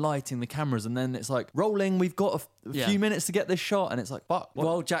preparing the lighting, the cameras, and then it's like rolling, we've got a few minutes to get this shot, and it's like, fuck.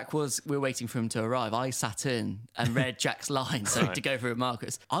 While we were waiting for him to arrive, I sat in and read Jack's lines to go through with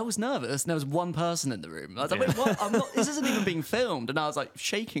Marcus. I was nervous, and there was one person in the room. I was like, wait, what? I'm not, this isn't even being filmed. And I was like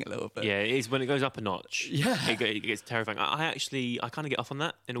shaking a little bit. Yeah, it is when it goes up a notch. Yeah. It gets terrifying. I kind of get off on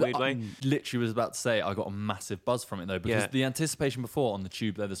that in a weird way. Literally was about to say I got a massive buzz from it though, because the anticipation before on the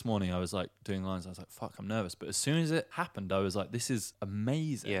tube there this morning, I was like doing lines, I was like, fuck, I'm nervous. But as soon as it happened, I was like, this is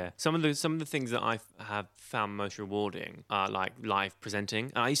amazing. Yeah. Some of the things that I have found most rewarding are like live presenting.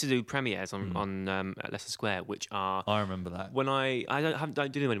 I used to do premieres on at Leicester Square, which are... I remember that. When I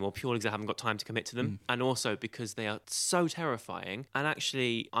don't do them anymore purely because I haven't got time to commit to them, and also because they are so terrifying. And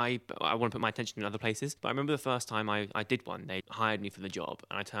actually, I want to put my attention in other places. But I remember the first time I did one, they hired me for the job,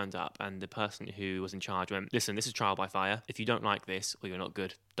 and I turned up, and the person who was in charge went, listen, this is trial by fire. If you don't like this, or you're not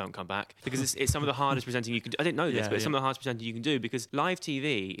good, don't come back. Because it's some of the hardest presenting you can do. I didn't know this, but it's some of the hardest presenting you can do, because live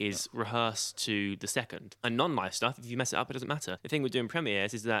TV is rehearsed to the second. And non-live stuff, if you mess it up, it doesn't matter. The thing with doing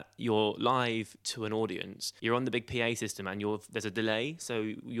premieres is that you're live to an audience. You're on the big PA system, and there's a delay,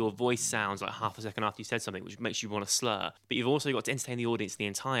 so your voice sounds like half a second after you said something, which makes you want to slur. But you've also got to entertain the audience the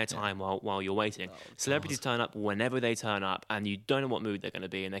entire time while you're waiting. Celebrities turn up whenever they turn up, and you don't know what mood they're going to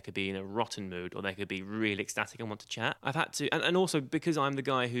be, and they could be in a rotten mood, or they could be really ecstatic and want to chat. I've had to, and also because I'm the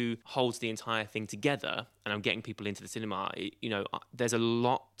guy who holds the entire thing together, and I'm getting people into the cinema, there's a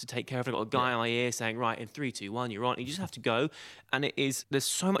lot to take care of. I've got a guy in my ear saying, right, in 3, 2, 1, you're on. You just have to go. And there's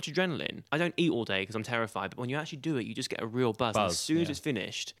so much adrenaline. I don't eat all day because I'm terrified, but when you actually do it, you just get a real buzz. And as soon as it's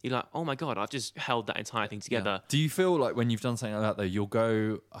finished, you're like, oh my God, I've just held that entire thing together. Yeah. Do you feel like when you've done something like that, though, you'll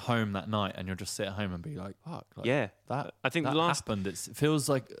go home that night and you'll just sit at home and be like, fuck. Like, I think that the last happened. It feels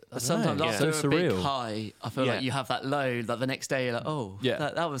like, sometimes after so a surreal. big high, I feel like you have that low, like the next day you're like,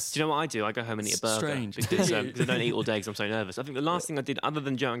 that was... Do you know what I do? I go home and eat a burger. Strange. Because I don't eat all day because I'm so nervous. I think the last thing I did, other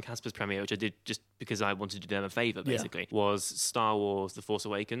than Joe and Casper's premiere, which I did just because I wanted to do them a favour, basically, was Star Wars: The Force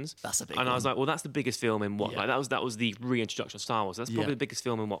Awakens. That's a big And one. I was like, well, that's the biggest film in what? Like that was the reintroduction of Star Wars. That's probably the biggest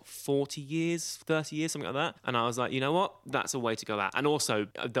film in what, 40 years, 30 years, something like that. And I was like, you know what? That's a way to go out. And also,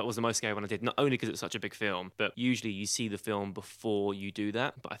 that was the most scary one I did. Not only because it's such a big film, but usually you see the film before you do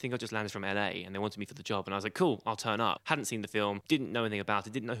that. But I think I just landed from LA and they wanted me for the job, and I was like, cool, I'll turn up. Hadn't seen the film, didn't know anything about cast.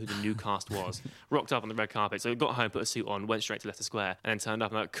 I didn't know who the new cast was. Rocked up on the red carpet. So I got home, put a suit on, went straight to Leicester Square, and then turned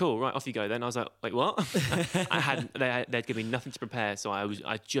up. I'm like, cool, right, off you go then. I was like, wait, what? They'd given me nothing to prepare, so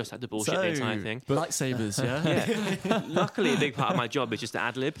I just had to bullshit the entire thing. Lightsabers, yeah? Luckily, a big part of my job is just to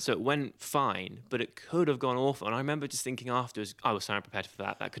ad-lib, so it went fine, but it could have gone awful. And I remember just thinking afterwards, I was so unprepared for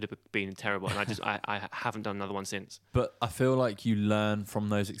that. That could have been terrible. And I haven't done another one since. But I feel like you learn from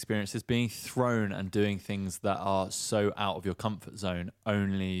those experiences. Being thrown and doing things that are so out of your comfort zone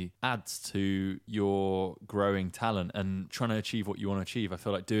only adds to your growing talent and trying to achieve what you want to achieve. I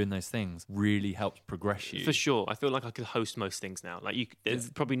feel like doing those things really helps progress you. For sure. I feel like I could host most things now. Like there's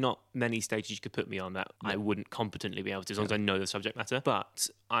probably not many stages you could put me on that I wouldn't competently be able to, as long as I know the subject matter. But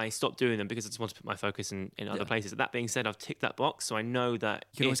I stopped doing them because I just want to put my focus in other places. That being said, I've ticked that box, so I know that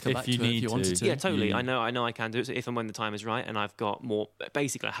you can always come back to it if you wanted to. Yeah, totally. I know I can do it. So if and when the time is right, and I've got more.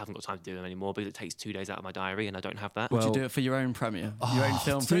 Basically, I haven't got time to do them anymore because it takes 2 days out of my diary, and I don't have that. Would you do it for your own premiere, your own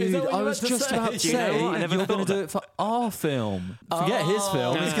film? Dude, I was just about to say you're going to do it for our film. Forget his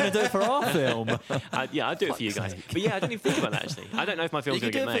film. He's going to do it for our film. Yeah, I'd do it for you guys. But yeah, I didn't even think about that actually. I don't know if my film's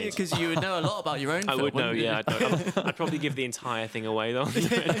going to get made. Because you would know a lot about your own film. I would know. Yeah, I'd probably give the entire thing away though.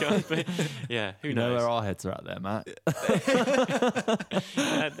 But yeah, who knows? You know where our heads are at there, Matt.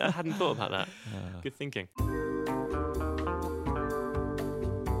 I hadn't thought about that. Good thinking.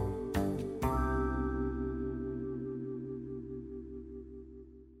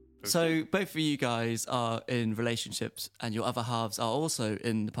 So both of you guys are in relationships and your other halves are also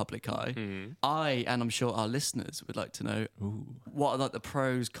in the public eye. I, and I'm sure our listeners would like to know, what are like the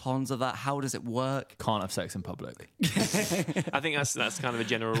pros, cons of that? How does it work? Can't have sex in public. I think that's kind of a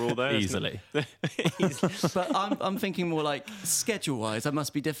general rule there. Easily. But I'm thinking more like schedule-wise, that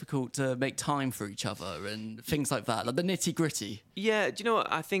must be difficult to make time for each other and things like that, like the nitty-gritty. Yeah, do you know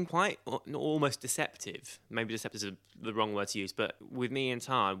what? I think quite almost deceptive. Maybe deceptive is the wrong word to use, but with me and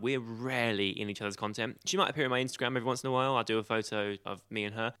Tar, we're rarely in each other's content. She might appear on my Instagram every once in a while. I'll do a photo of me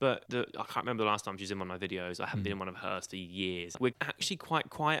and her, but I can't remember the last time she was in one of my videos. I haven't been in one of hers for years. We're actually quite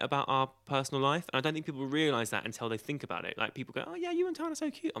quiet about our personal life, and I don't think people realise that until they think about it. Like, people go, oh yeah, you and Tar are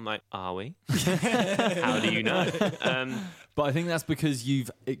so cute. I'm like, are we? How do you know? But I think that's because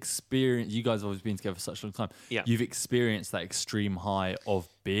you've experienced, you guys have always been together for such a long time. Yeah. You've experienced that extreme high of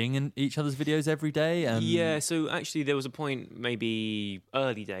being in each other's videos every day. And yeah, so actually there was a point maybe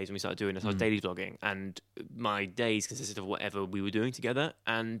early days when we started doing this, I was daily vlogging, and my days consisted of whatever we were doing together,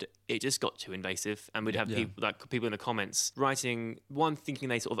 and it just got too invasive, and we'd have people in the comments writing, one, thinking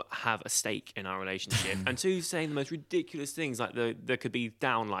they sort of have a stake in our relationship, and two, saying the most ridiculous things, like there could be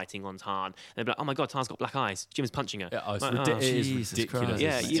downlighting on Tarn. They'd be like, oh my God, Tarn's got black eyes, Jim's punching her. Yeah, like, it is ridiculous. Christ.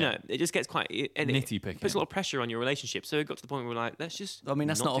 Yeah, you know, it just gets quite nitty-picking. It puts a lot of pressure on your relationship. So it got to the point where we're like, let's just. I mean,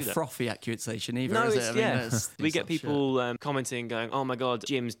 that's not a frothy accusation either, no, is it? I mean, we get people commenting, going, "Oh my God,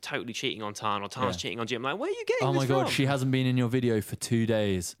 Jim's totally cheating on Tarn, or Tarn's cheating on Jim." Like, where are you getting? Oh my this God, from? she hasn't been in your video for 2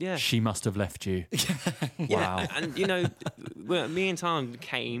 days. Yeah, she must have left you. Wow. Yeah, and you know, me and Tarn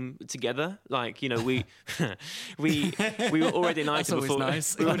came together. Like, you know, we were already an item before.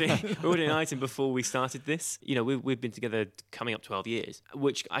 Nice. we were already an item before we started this. You know, we've been together coming up 12 years,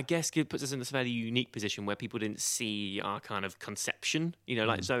 which I guess puts us in this fairly unique position where people didn't see our kind of conception. You know,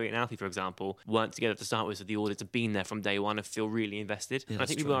 like Zoe and Alfie, for example, weren't together to start with, so the audience have been there from day one and feel really invested. Yeah, and I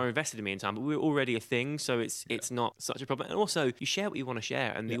think people are invested in me in time, but we're already a thing, so it's not such a problem. And also, you share what you want to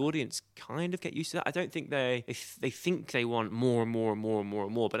share, and the audience kind of get used to that. I don't think they think they want more and more and more and more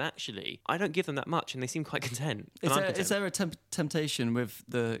and more, but actually, I don't give them that much, and they seem quite content. Is there a temptation with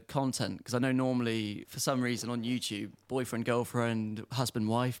the content? Because I know normally, for some reason on YouTube, boyfriend, girlfriend, husband,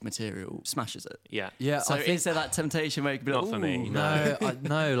 wife material smashes it. Yeah. So is there that temptation where you can be like, not for me?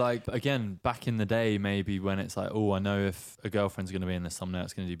 No, like, again, back in the day, maybe when it's like, oh, I know if a girlfriend's going to be in this thumbnail,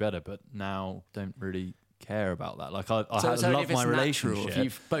 it's going to do better, but now don't really care about that. Like, I love my relationship. If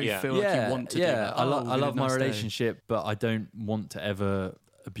you both feel like you want to do that. I love my relationship, but I don't want to ever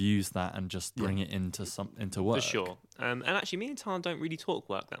abuse that and just bring it into work. For sure. And actually, me and Tarn don't really talk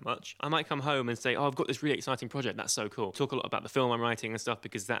work that much. I might come home and say, oh, I've got this really exciting project. That's so cool. Talk a lot about the film I'm writing and stuff,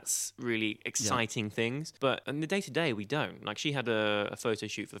 because that's really exciting things. But in the day-to-day, we don't. Like, she had a photo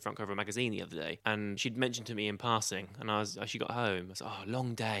shoot for the front cover of a magazine the other day, and she'd mentioned to me in passing, and she got home. I was like, oh,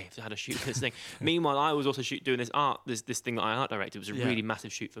 long day. I had a shoot for this thing. Meanwhile, I was also doing this thing that I art directed. It was a really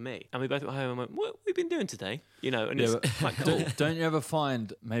massive shoot for me. And we both got home and went, what have we been doing today? You know, and it's quite cool. Don't you ever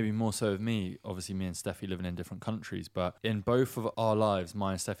find, maybe more so with me, obviously me and Steffi living in different countries, but in both of our lives,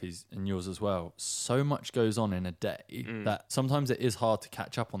 mine and Steffi's and yours as well, so much goes on in a day that sometimes it is hard to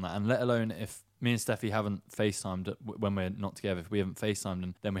catch up on that. And let alone if me and Steffi haven't FaceTimed when we're not together, if we haven't FaceTimed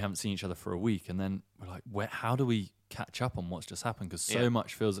and then we haven't seen each other for a week, and then we're like, how do we catch up on what's just happened because so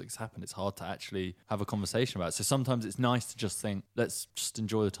much feels like it's happened. It's hard to actually have a conversation about it. So sometimes it's nice to just think, let's just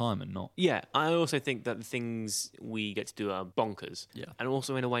enjoy the time and not. Yeah, I also think that the things we get to do are bonkers. Yeah. And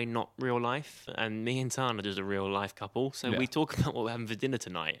also, in a way, not real life. And me and Tana are just a real life couple. So we talk about what we're having for dinner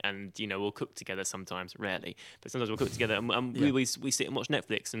tonight. And, you know, we'll cook together sometimes, rarely. But sometimes we'll cook together. And we sit and watch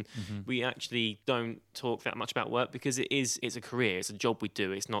Netflix. And we actually don't talk that much about work because it's a career. It's a job we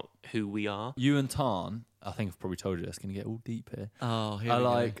do. It's not who we are. You and Tarn, I think I've probably told you this, going to get all deep here. Oh, here we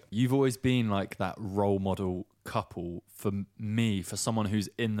go. You've always been like that role model couple for me, for someone who's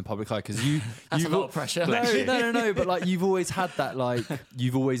in the public eye, because That's a lot of pressure. No, but like you've always had that, like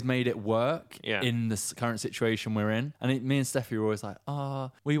you've always made it work in this current situation we're in. And me and Steffi were always like,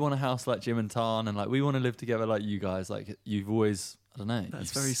 we want a house like Jim and Tarn, and like we want to live together like you guys. Like you've always, I don't know.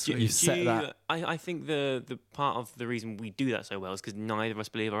 That's very sweet. You've set that. I think the part of the reason we do that so well is because neither of us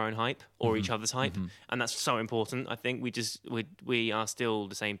believe our own hype or each other's hype, and that's so important. I think we are still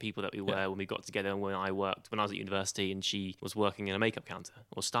the same people that we were when we got together and when I worked when I was at university and she was working in a makeup counter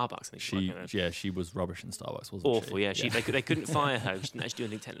or Starbucks. I think She was rubbish in Starbucks, wasn't awful. she? Yeah, they couldn't fire her. She didn't actually do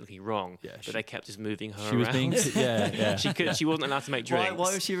anything technically wrong. Yeah, but they kept just moving her She was around. being She wasn't allowed to make drinks.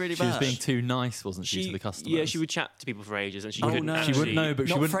 Why was she really She bad? was being too nice, wasn't she, to the customers? Yeah, she would chat to people for ages, and she Oh, couldn't. no. actually- She wouldn't know, but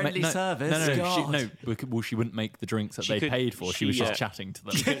she Not wouldn't friendly make, service. Well, she wouldn't make the drinks that She they could- paid for. She was she, just chatting to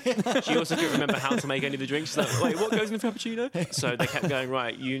them. She also couldn't remember how to make any of the drinks. She's like, wait, what goes in the frappuccino? So they kept going,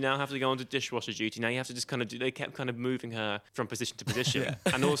 right, you now have to go on to dishwasher duty. Now you have to just kind of do, they kept kind of moving her from position to position.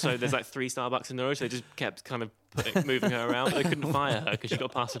 And also there's like 3 Starbucks in a row, so they just kept kind of moving her around. They couldn't fire her because she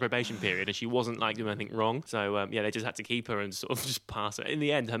got past the probation period and she wasn't like doing anything wrong. So they just had to keep her and sort of just pass her. In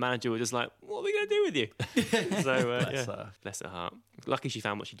the end, her manager was just like, what are we going to do with you? So bless her heart. Lucky she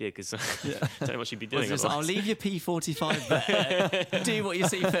found what she did because I don't know what she'd be doing. Just, I'll leave your P45 there. Do what you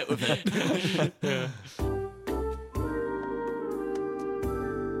see fit with it.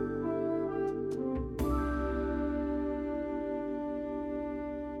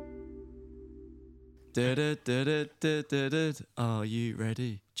 Are you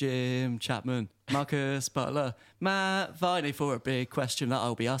ready? Jim Chapman, Marcus Butler, Matt Viney for a big question that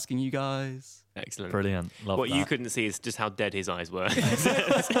I'll be asking you guys. Excellent. Brilliant. Love what that. you couldn't see is just how dead his eyes were.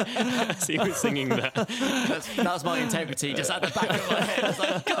 So he was singing that. That was my integrity just at the back of my head. I was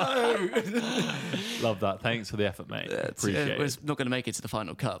like, go! Love that. Thanks for the effort, mate. Appreciate it. It's not going to make it to the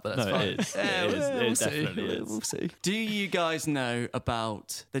final cut, but that's No, fine. it is. Yeah, It is. we'll It see. definitely is. We'll see. Do you guys know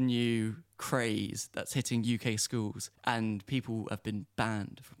about the new craze that's hitting UK schools and people have been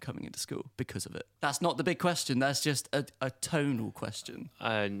banned from coming into school because of it? That's not the big question. That's just a tonal question.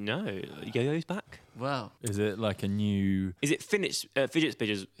 No. Yo-yo's back? Wow. Is it like a new... Is it fidget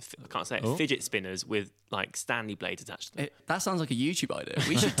spinners? I can't say it. Fidget spinners with like Stanley blades attached to them. That sounds like a YouTube idea.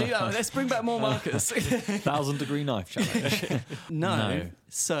 We should do that. Let's bring back more Marcus. 1,000-degree knife challenge? No.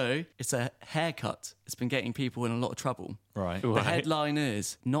 So it's a haircut. It's been getting people in a lot of trouble. Right. The headline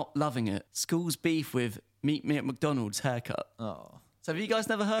is, not loving it. Schools beef with Meet Me at McDonald's haircut. Oh, So have you guys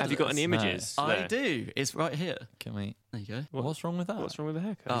never heard of Have you got this? any images? I there? do. It's right here. can we... There you go. What's wrong with that? What's wrong with the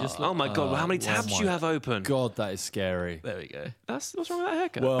haircut? Oh, Oh my God, how many tabs do you have open? God, that is scary. There we go. What's wrong with that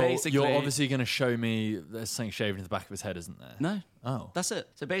haircut? Well, Basically- you're obviously going to show me there's something shaved in the back of his head, isn't there? No. Oh. That's it.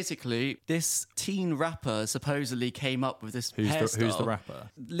 So basically, this teen rapper supposedly came up with this Who's hairstyle. the rapper?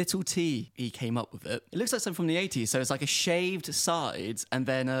 Little T, he came up with it. It looks like something from the 80s. So it's like a shaved sides and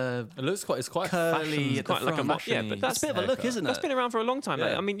then a It looks quite... It's quite curly fashion, at the quite like a front. yeah, but that's It's a bit of a look, isn't it? That's been around for a long time.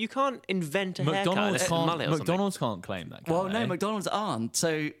 Yeah. I mean, you can't invent a haircut. McDonald's unless it's can't. mullet or something. McDonald's can't claim that. Can Well, they? no, McDonald's aren't.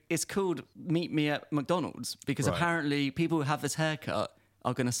 So it's called Meet Me at McDonald's because Right. apparently people who have this haircut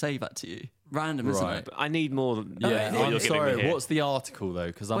are going to say that to you. Random, isn't Right. it? But I need more than Yeah, what you're I'm giving me sorry. here. What's the article though?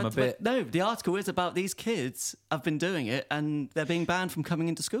 Because I'm a bit. No, the article is about these kids have been doing it and they're being banned from coming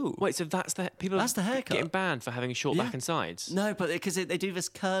into school. Wait, so that's the people? That's the haircut. Getting banned for having a short Yeah. back and sides. No, but because they do this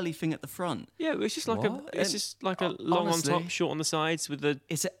curly thing at the front. Yeah, it's just like What? it's just like a long honestly- on top, short on the sides with the.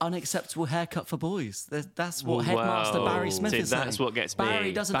 It's an unacceptable haircut for boys. That's what Headmaster Wow. Barry Smith See, is saying. that's what gets me.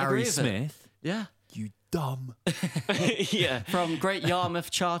 Barry doesn't agree Barry with it. Smith. Yeah. You dumb. Yeah. From Great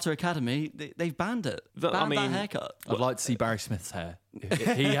Yarmouth Charter Academy, they've banned it. But, I Banned that mean- haircut. I'd like to see Barry Smith's hair.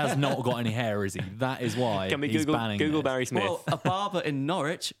 He has not got any hair, is he? That is why Can we he's Google banning this. Barry Smith? Well, a barber in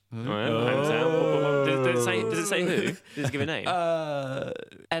Norwich, Does it say who? Does it give a name?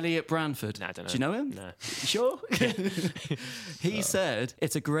 Elliot Branford. No, I don't know. Do you know him? No. Sure. He said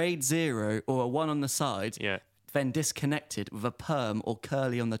it's a grade 0 or a 1 on the side Yeah. then disconnected with a perm or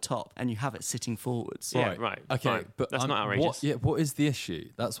curly on the top, and you have it sitting forwards. Yeah, right. Okay, fine. but that's not outrageous. What is the issue?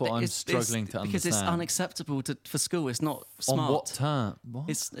 That's what I'm struggling to understand. Because it's unacceptable for school. It's not smart. On what term? What?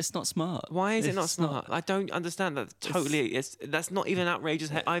 It's not smart. Why is it not It's smart? I don't understand that totally. That's not even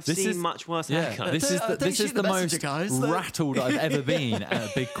outrageous. I've seen much worse haircuts. This is Don't shoot the the most messenger, guys. rattled I've ever been at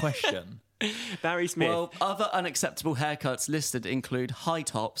a big question. Barry Smith. Well, other unacceptable haircuts listed include high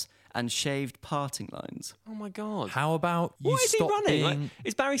tops and shaved parting lines. Oh my God. How about you What is he stop running? being... Like,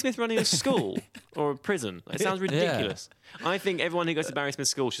 is Barry Smith running a school or a prison? It sounds ridiculous. I think everyone who goes to Barry Smith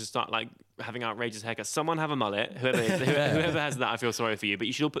school should start like having outrageous haircuts. Someone have a mullet. Whoever has that, I feel sorry for you. But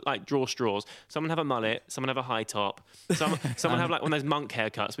you should all put like draw straws. Someone have a mullet. Someone have a high top. Someone have like one of those monk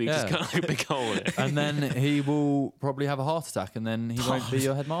haircuts where you just cut like a big hole in it. And then he will probably have a heart attack, and then he won't be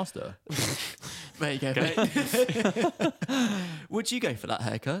your headmaster. There you go. Would you go for that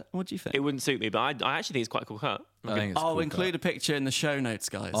haircut? What do you think? It wouldn't suit me, but I actually think it's quite a cool cut. I think it's a I'll cool include cut. a picture in the show notes,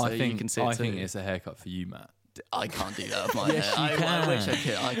 guys, so you can see it I too. think it's a haircut for you, Matt. I can't do that with my Yes, hair. you I wish I can.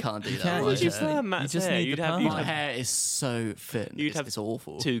 could. I can't do that. can. with my Would you just hair. perm Matt's you just hair? need You'd the have, perm. you'd My have hair is so thin. You'd have it's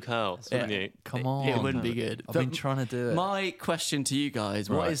awful. 2 curls, wouldn't you? Come on. It wouldn't be good. I've been trying to do it. My question to you guys,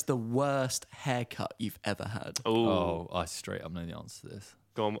 what Right. is the worst haircut you've ever had? Oh, I straight up know the answer to this.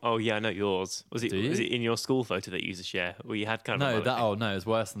 Go on. Oh yeah, I know yours. Was Do you? it in your school photo that you used to share, where you had kind of a No, it was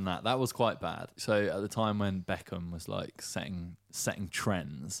worse than that. That was quite bad. So at the time when Beckham was like setting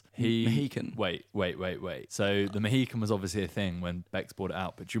trends, he Mohican. Wait. So the Mohican was obviously a thing when Bex brought it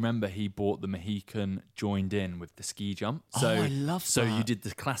out. But do you remember he bought the Mohican joined in with the ski jump? So, I love So you that. did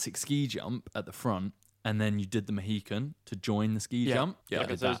the classic ski jump at the front, and then you did the Mohican to join the ski jump. Yeah, I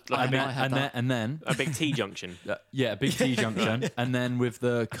okay, did so that. it's like and then a big T junction. yeah, a big T junction, and then with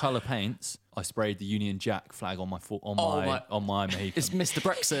the colour paints, I sprayed the Union Jack flag on my Mohican. It's Mr.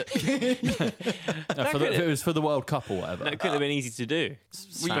 Brexit. It was for the World Cup or whatever. That could have been easy to do.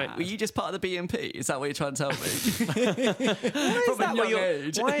 Were you just part of the BNP? Is that what you're trying to tell me?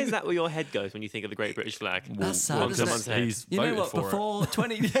 Why is that where your head goes when you think of the Great British flag? That's sad, On isn't someone's it? head. He's You know voted what? for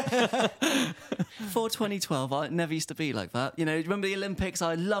Before 2012, I never used to be like that. You know, remember the Olympics?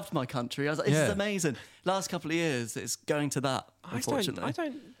 I loved my country. I was like, this is Yeah. amazing. Last couple of years, it's going to that, unfortunately. I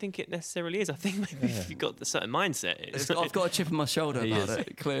don't think it necessarily is. I think maybe if you've got a certain mindset. I've got a chip on my shoulder He about is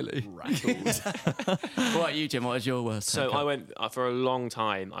it, clearly. What about you, Jim? What is your worst So haircut? I went for a long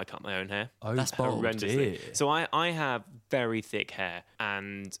time. I cut my own hair. Oh, That's bold. Horrendously. dear. So I have very thick hair,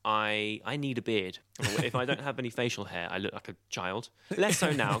 and I need a beard. If I don't have any facial hair, I look like a child. Less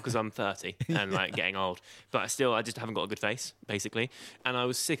so now because I'm 30 and like getting old. But I just haven't got a good face, basically. And I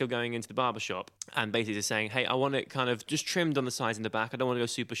was sick of going into the barber shop and basically just saying, hey, I want it kind of just trimmed on the sides and the back. I don't want to go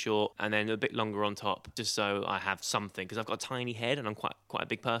super short and then a bit longer on top, just so I have something, because I've got a tiny head and I'm quite a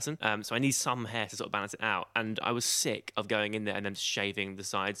big person. So I need some hair to sort of balance it out. And I was sick of going in there and then shaving the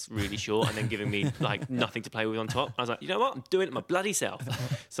sides really short and then giving me like nothing to play with on top. I was like, you know what? I'm doing it my bloody self.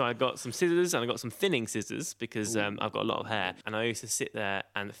 So I got some scissors and I got some thinning scissors because I've got a lot of hair. And I used to sit there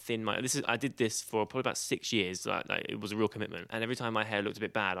and thin I did this for probably about 6 years. Like, it was a real commitment. And every time my hair looked a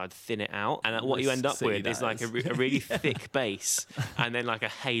bit bad, I'd thin it out. And what you end up with is like a really thick base and then like a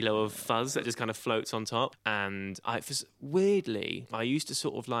halo of fuzz that just kind of floats on top. And weirdly, I used to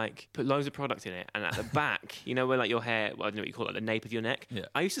sort of like put loads of product in it. And at the back, you know, where like your hair, well, I don't know what you call it, the nape of your neck. Yeah.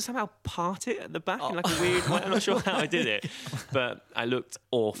 I used to somehow part it at the back in like a weird way. I'm not sure how I did it, but I looked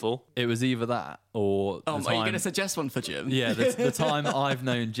awful. It was either that or the are you time- going to suggest one for Jim? Yeah, the time I've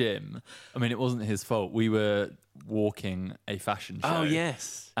known Jim, I mean, it wasn't his fault. We were walking a fashion show. Oh,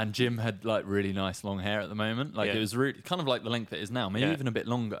 yes. And Jim had like really nice long hair at the moment. Like Yeah. it was really kind of like the length it is now, maybe Yeah. even a bit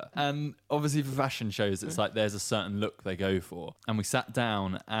longer. And obviously for fashion shows, it's like there's a certain look they go for. And we sat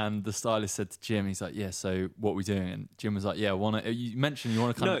down and the stylist said to Jim, he's like, yeah, so what are we doing? And Jim was like, yeah, you mentioned you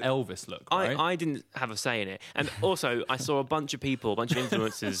want a kind of Elvis look, right? I didn't have a say in it. And also, I saw a bunch of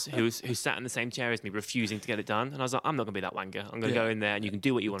influencers who sat in the same chair as me refusing to get it done. And I was like, I'm not going to be that wanker. I'm going to go in there and you can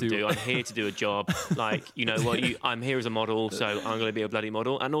do what you want to do. I'm here to do a job. Like, you know what, I'm here as a model, so I'm going to be a bloody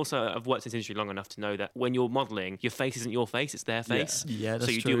model. And also, I've worked in this industry long enough to know that when you're modelling, your face isn't your face, it's their face. Yeah, that's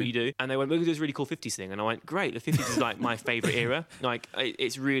so you true. do what you do. And they went, we're going to do this really cool 50s thing. And I went, great, the 50s is like my favourite era. Like,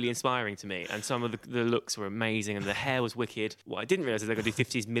 it's really inspiring to me. And some of the looks were amazing and the hair was wicked. What I didn't realise is they're going to do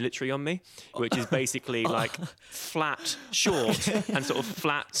 50s military on me, which is basically like flat, short, and sort of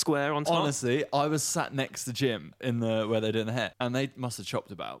flat square on top. Honestly, I was sat next to Jim where they're doing the hair, and they must have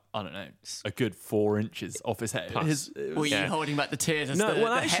chopped about, I don't know, a good 4 inches off his his hair. Plus. Were you holding back the tears as No, the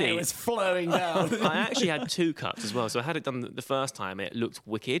well, hair actually- was flowing down? I actually had 2 cuts as well. So I had it done the first time. It looked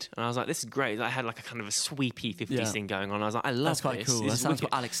wicked. And I was like, this is great. I had like a kind of a sweepy 50s thing going on. I was like, I love That's quite this. cool. This That is sounds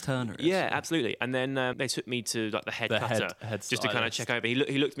wicked. what Alex Turner is. Yeah, absolutely. And then they took me to like the head cutter head just to kind of stylist. check over. He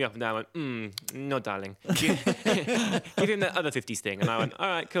looked me up and down and went, no, darling. Give him that other 50s thing. And I went, all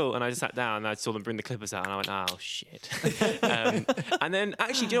right, cool. And I just sat down and I saw them bring the clippers out and I went, oh, shit. And then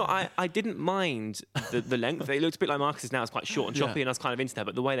actually, do you know, I didn't mind the length. They looked a bit like Marcus's now. It's quite short and choppy and I was kind of into that.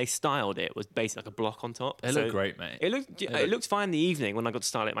 But the way they styled it was basically like a block on top. It looked great, mate. It looked fine in the evening when I got to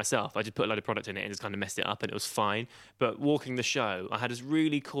style it myself. I just put a load of product in it and just kind of messed it up and it was fine. But walking the show, I had this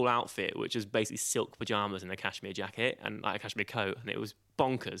really cool outfit, which was basically silk pajamas and a cashmere jacket and like a cashmere coat. And it was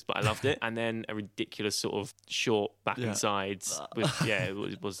bonkers, but I loved it. And then a ridiculous sort of short back and sides.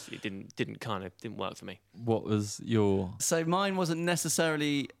 It didn't work for me. What was your... So mine wasn't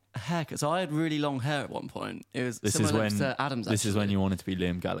necessarily a haircut. So I had really long hair at one point. It was similar to Adam's. This is actually. when you wanted to be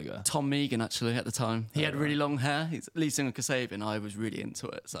Liam Gallagher. Tom Megan, actually, at the time. He had really long hair. He's lead singer of Kasabian. I was really into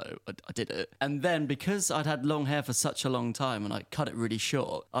it, so I did it. And then, because I'd had long hair for such a long time and I cut it really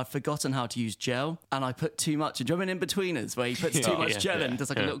short, I'd forgotten how to use gel, and I put too much. Do you remember In-Betweeners, where he puts too much gel in, does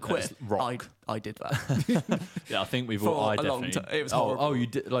like a little quip? I did that. Yeah, I think we've all... I a long definitely... time. It was horrible. Oh, you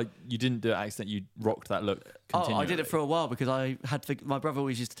didn't do it accidentally. You rocked that look continually. I did it for a while because my brother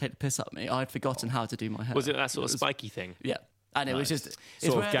always used to take the piss at me. I'd forgotten how to do my hair. Was it that sort of spiky thing? Yeah. And it was just... Sort it's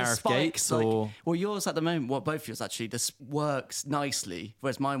of where the Gareth spikes, Gates like, or... Well, yours at the moment, both yours actually, this works nicely,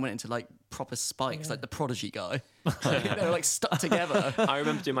 whereas mine went into like proper spikes, like the Prodigy guy. They were like stuck together. I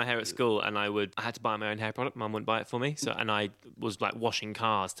remember doing my hair at school and I had to buy my own hair product. Mum wouldn't buy it for me. And I was like washing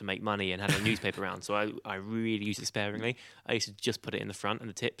cars to make money and had a newspaper around. So I really used it sparingly. I used to just put it in the front and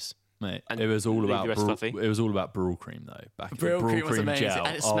the tips. Mate, And it was all leave about the rest fluffy. it was all about Brill cream though. Back Brill Brill cream was amazing, gel.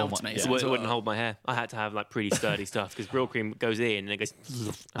 and it smelled my- amazing. yeah. It wouldn't hold my hair. I had to have like pretty sturdy stuff because Brill cream goes in and it goes.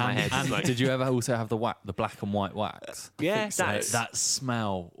 And my hair just like. Did you ever also have the black and white wax? Yeah, That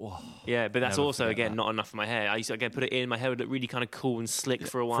smell. Oh, yeah, but that's never also forget again that. not enough for my hair. I used to again put it in. My hair would look really kind of cool and slick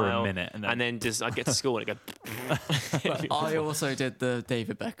for a while, minute, and then just I'd get to school and it'd go. I also did the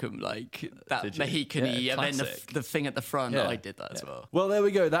David Beckham, like that Did you? Mahogany, Yeah, and then classic. the thing at the front. Yeah. I did that as well. Well, there we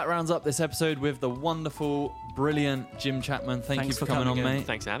go. That rounds up this episode with the wonderful, brilliant Jim Chapman. Thank Thanks you for for coming on, coming in. mate.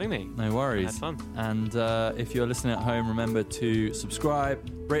 Thanks for having me. No worries. I had fun. And if you're listening at home, remember to subscribe,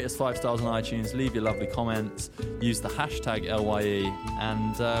 rate us 5 stars on iTunes, leave your lovely comments, use the hashtag LYE,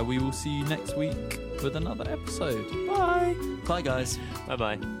 and we will see you next week with another episode. Bye. Bye, guys. Bye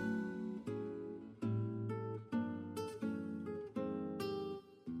bye.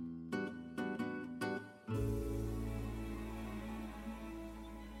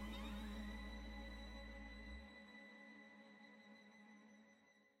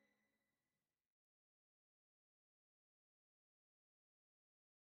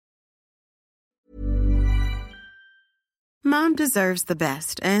 Mom deserves the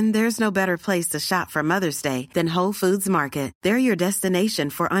best, and there's no better place to shop for Mother's Day than Whole Foods Market. They're your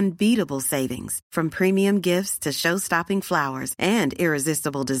destination for unbeatable savings, from premium gifts to show-stopping flowers and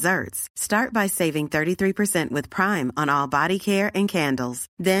irresistible desserts. Start by saving 33% with Prime on all body care and candles.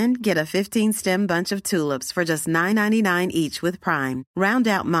 Then get a 15-stem bunch of tulips for just $9.99 each with Prime. Round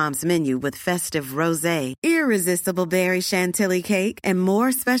out Mom's menu with festive rosé, irresistible berry chantilly cake, and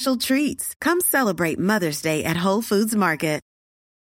more special treats. Come celebrate Mother's Day at Whole Foods Market.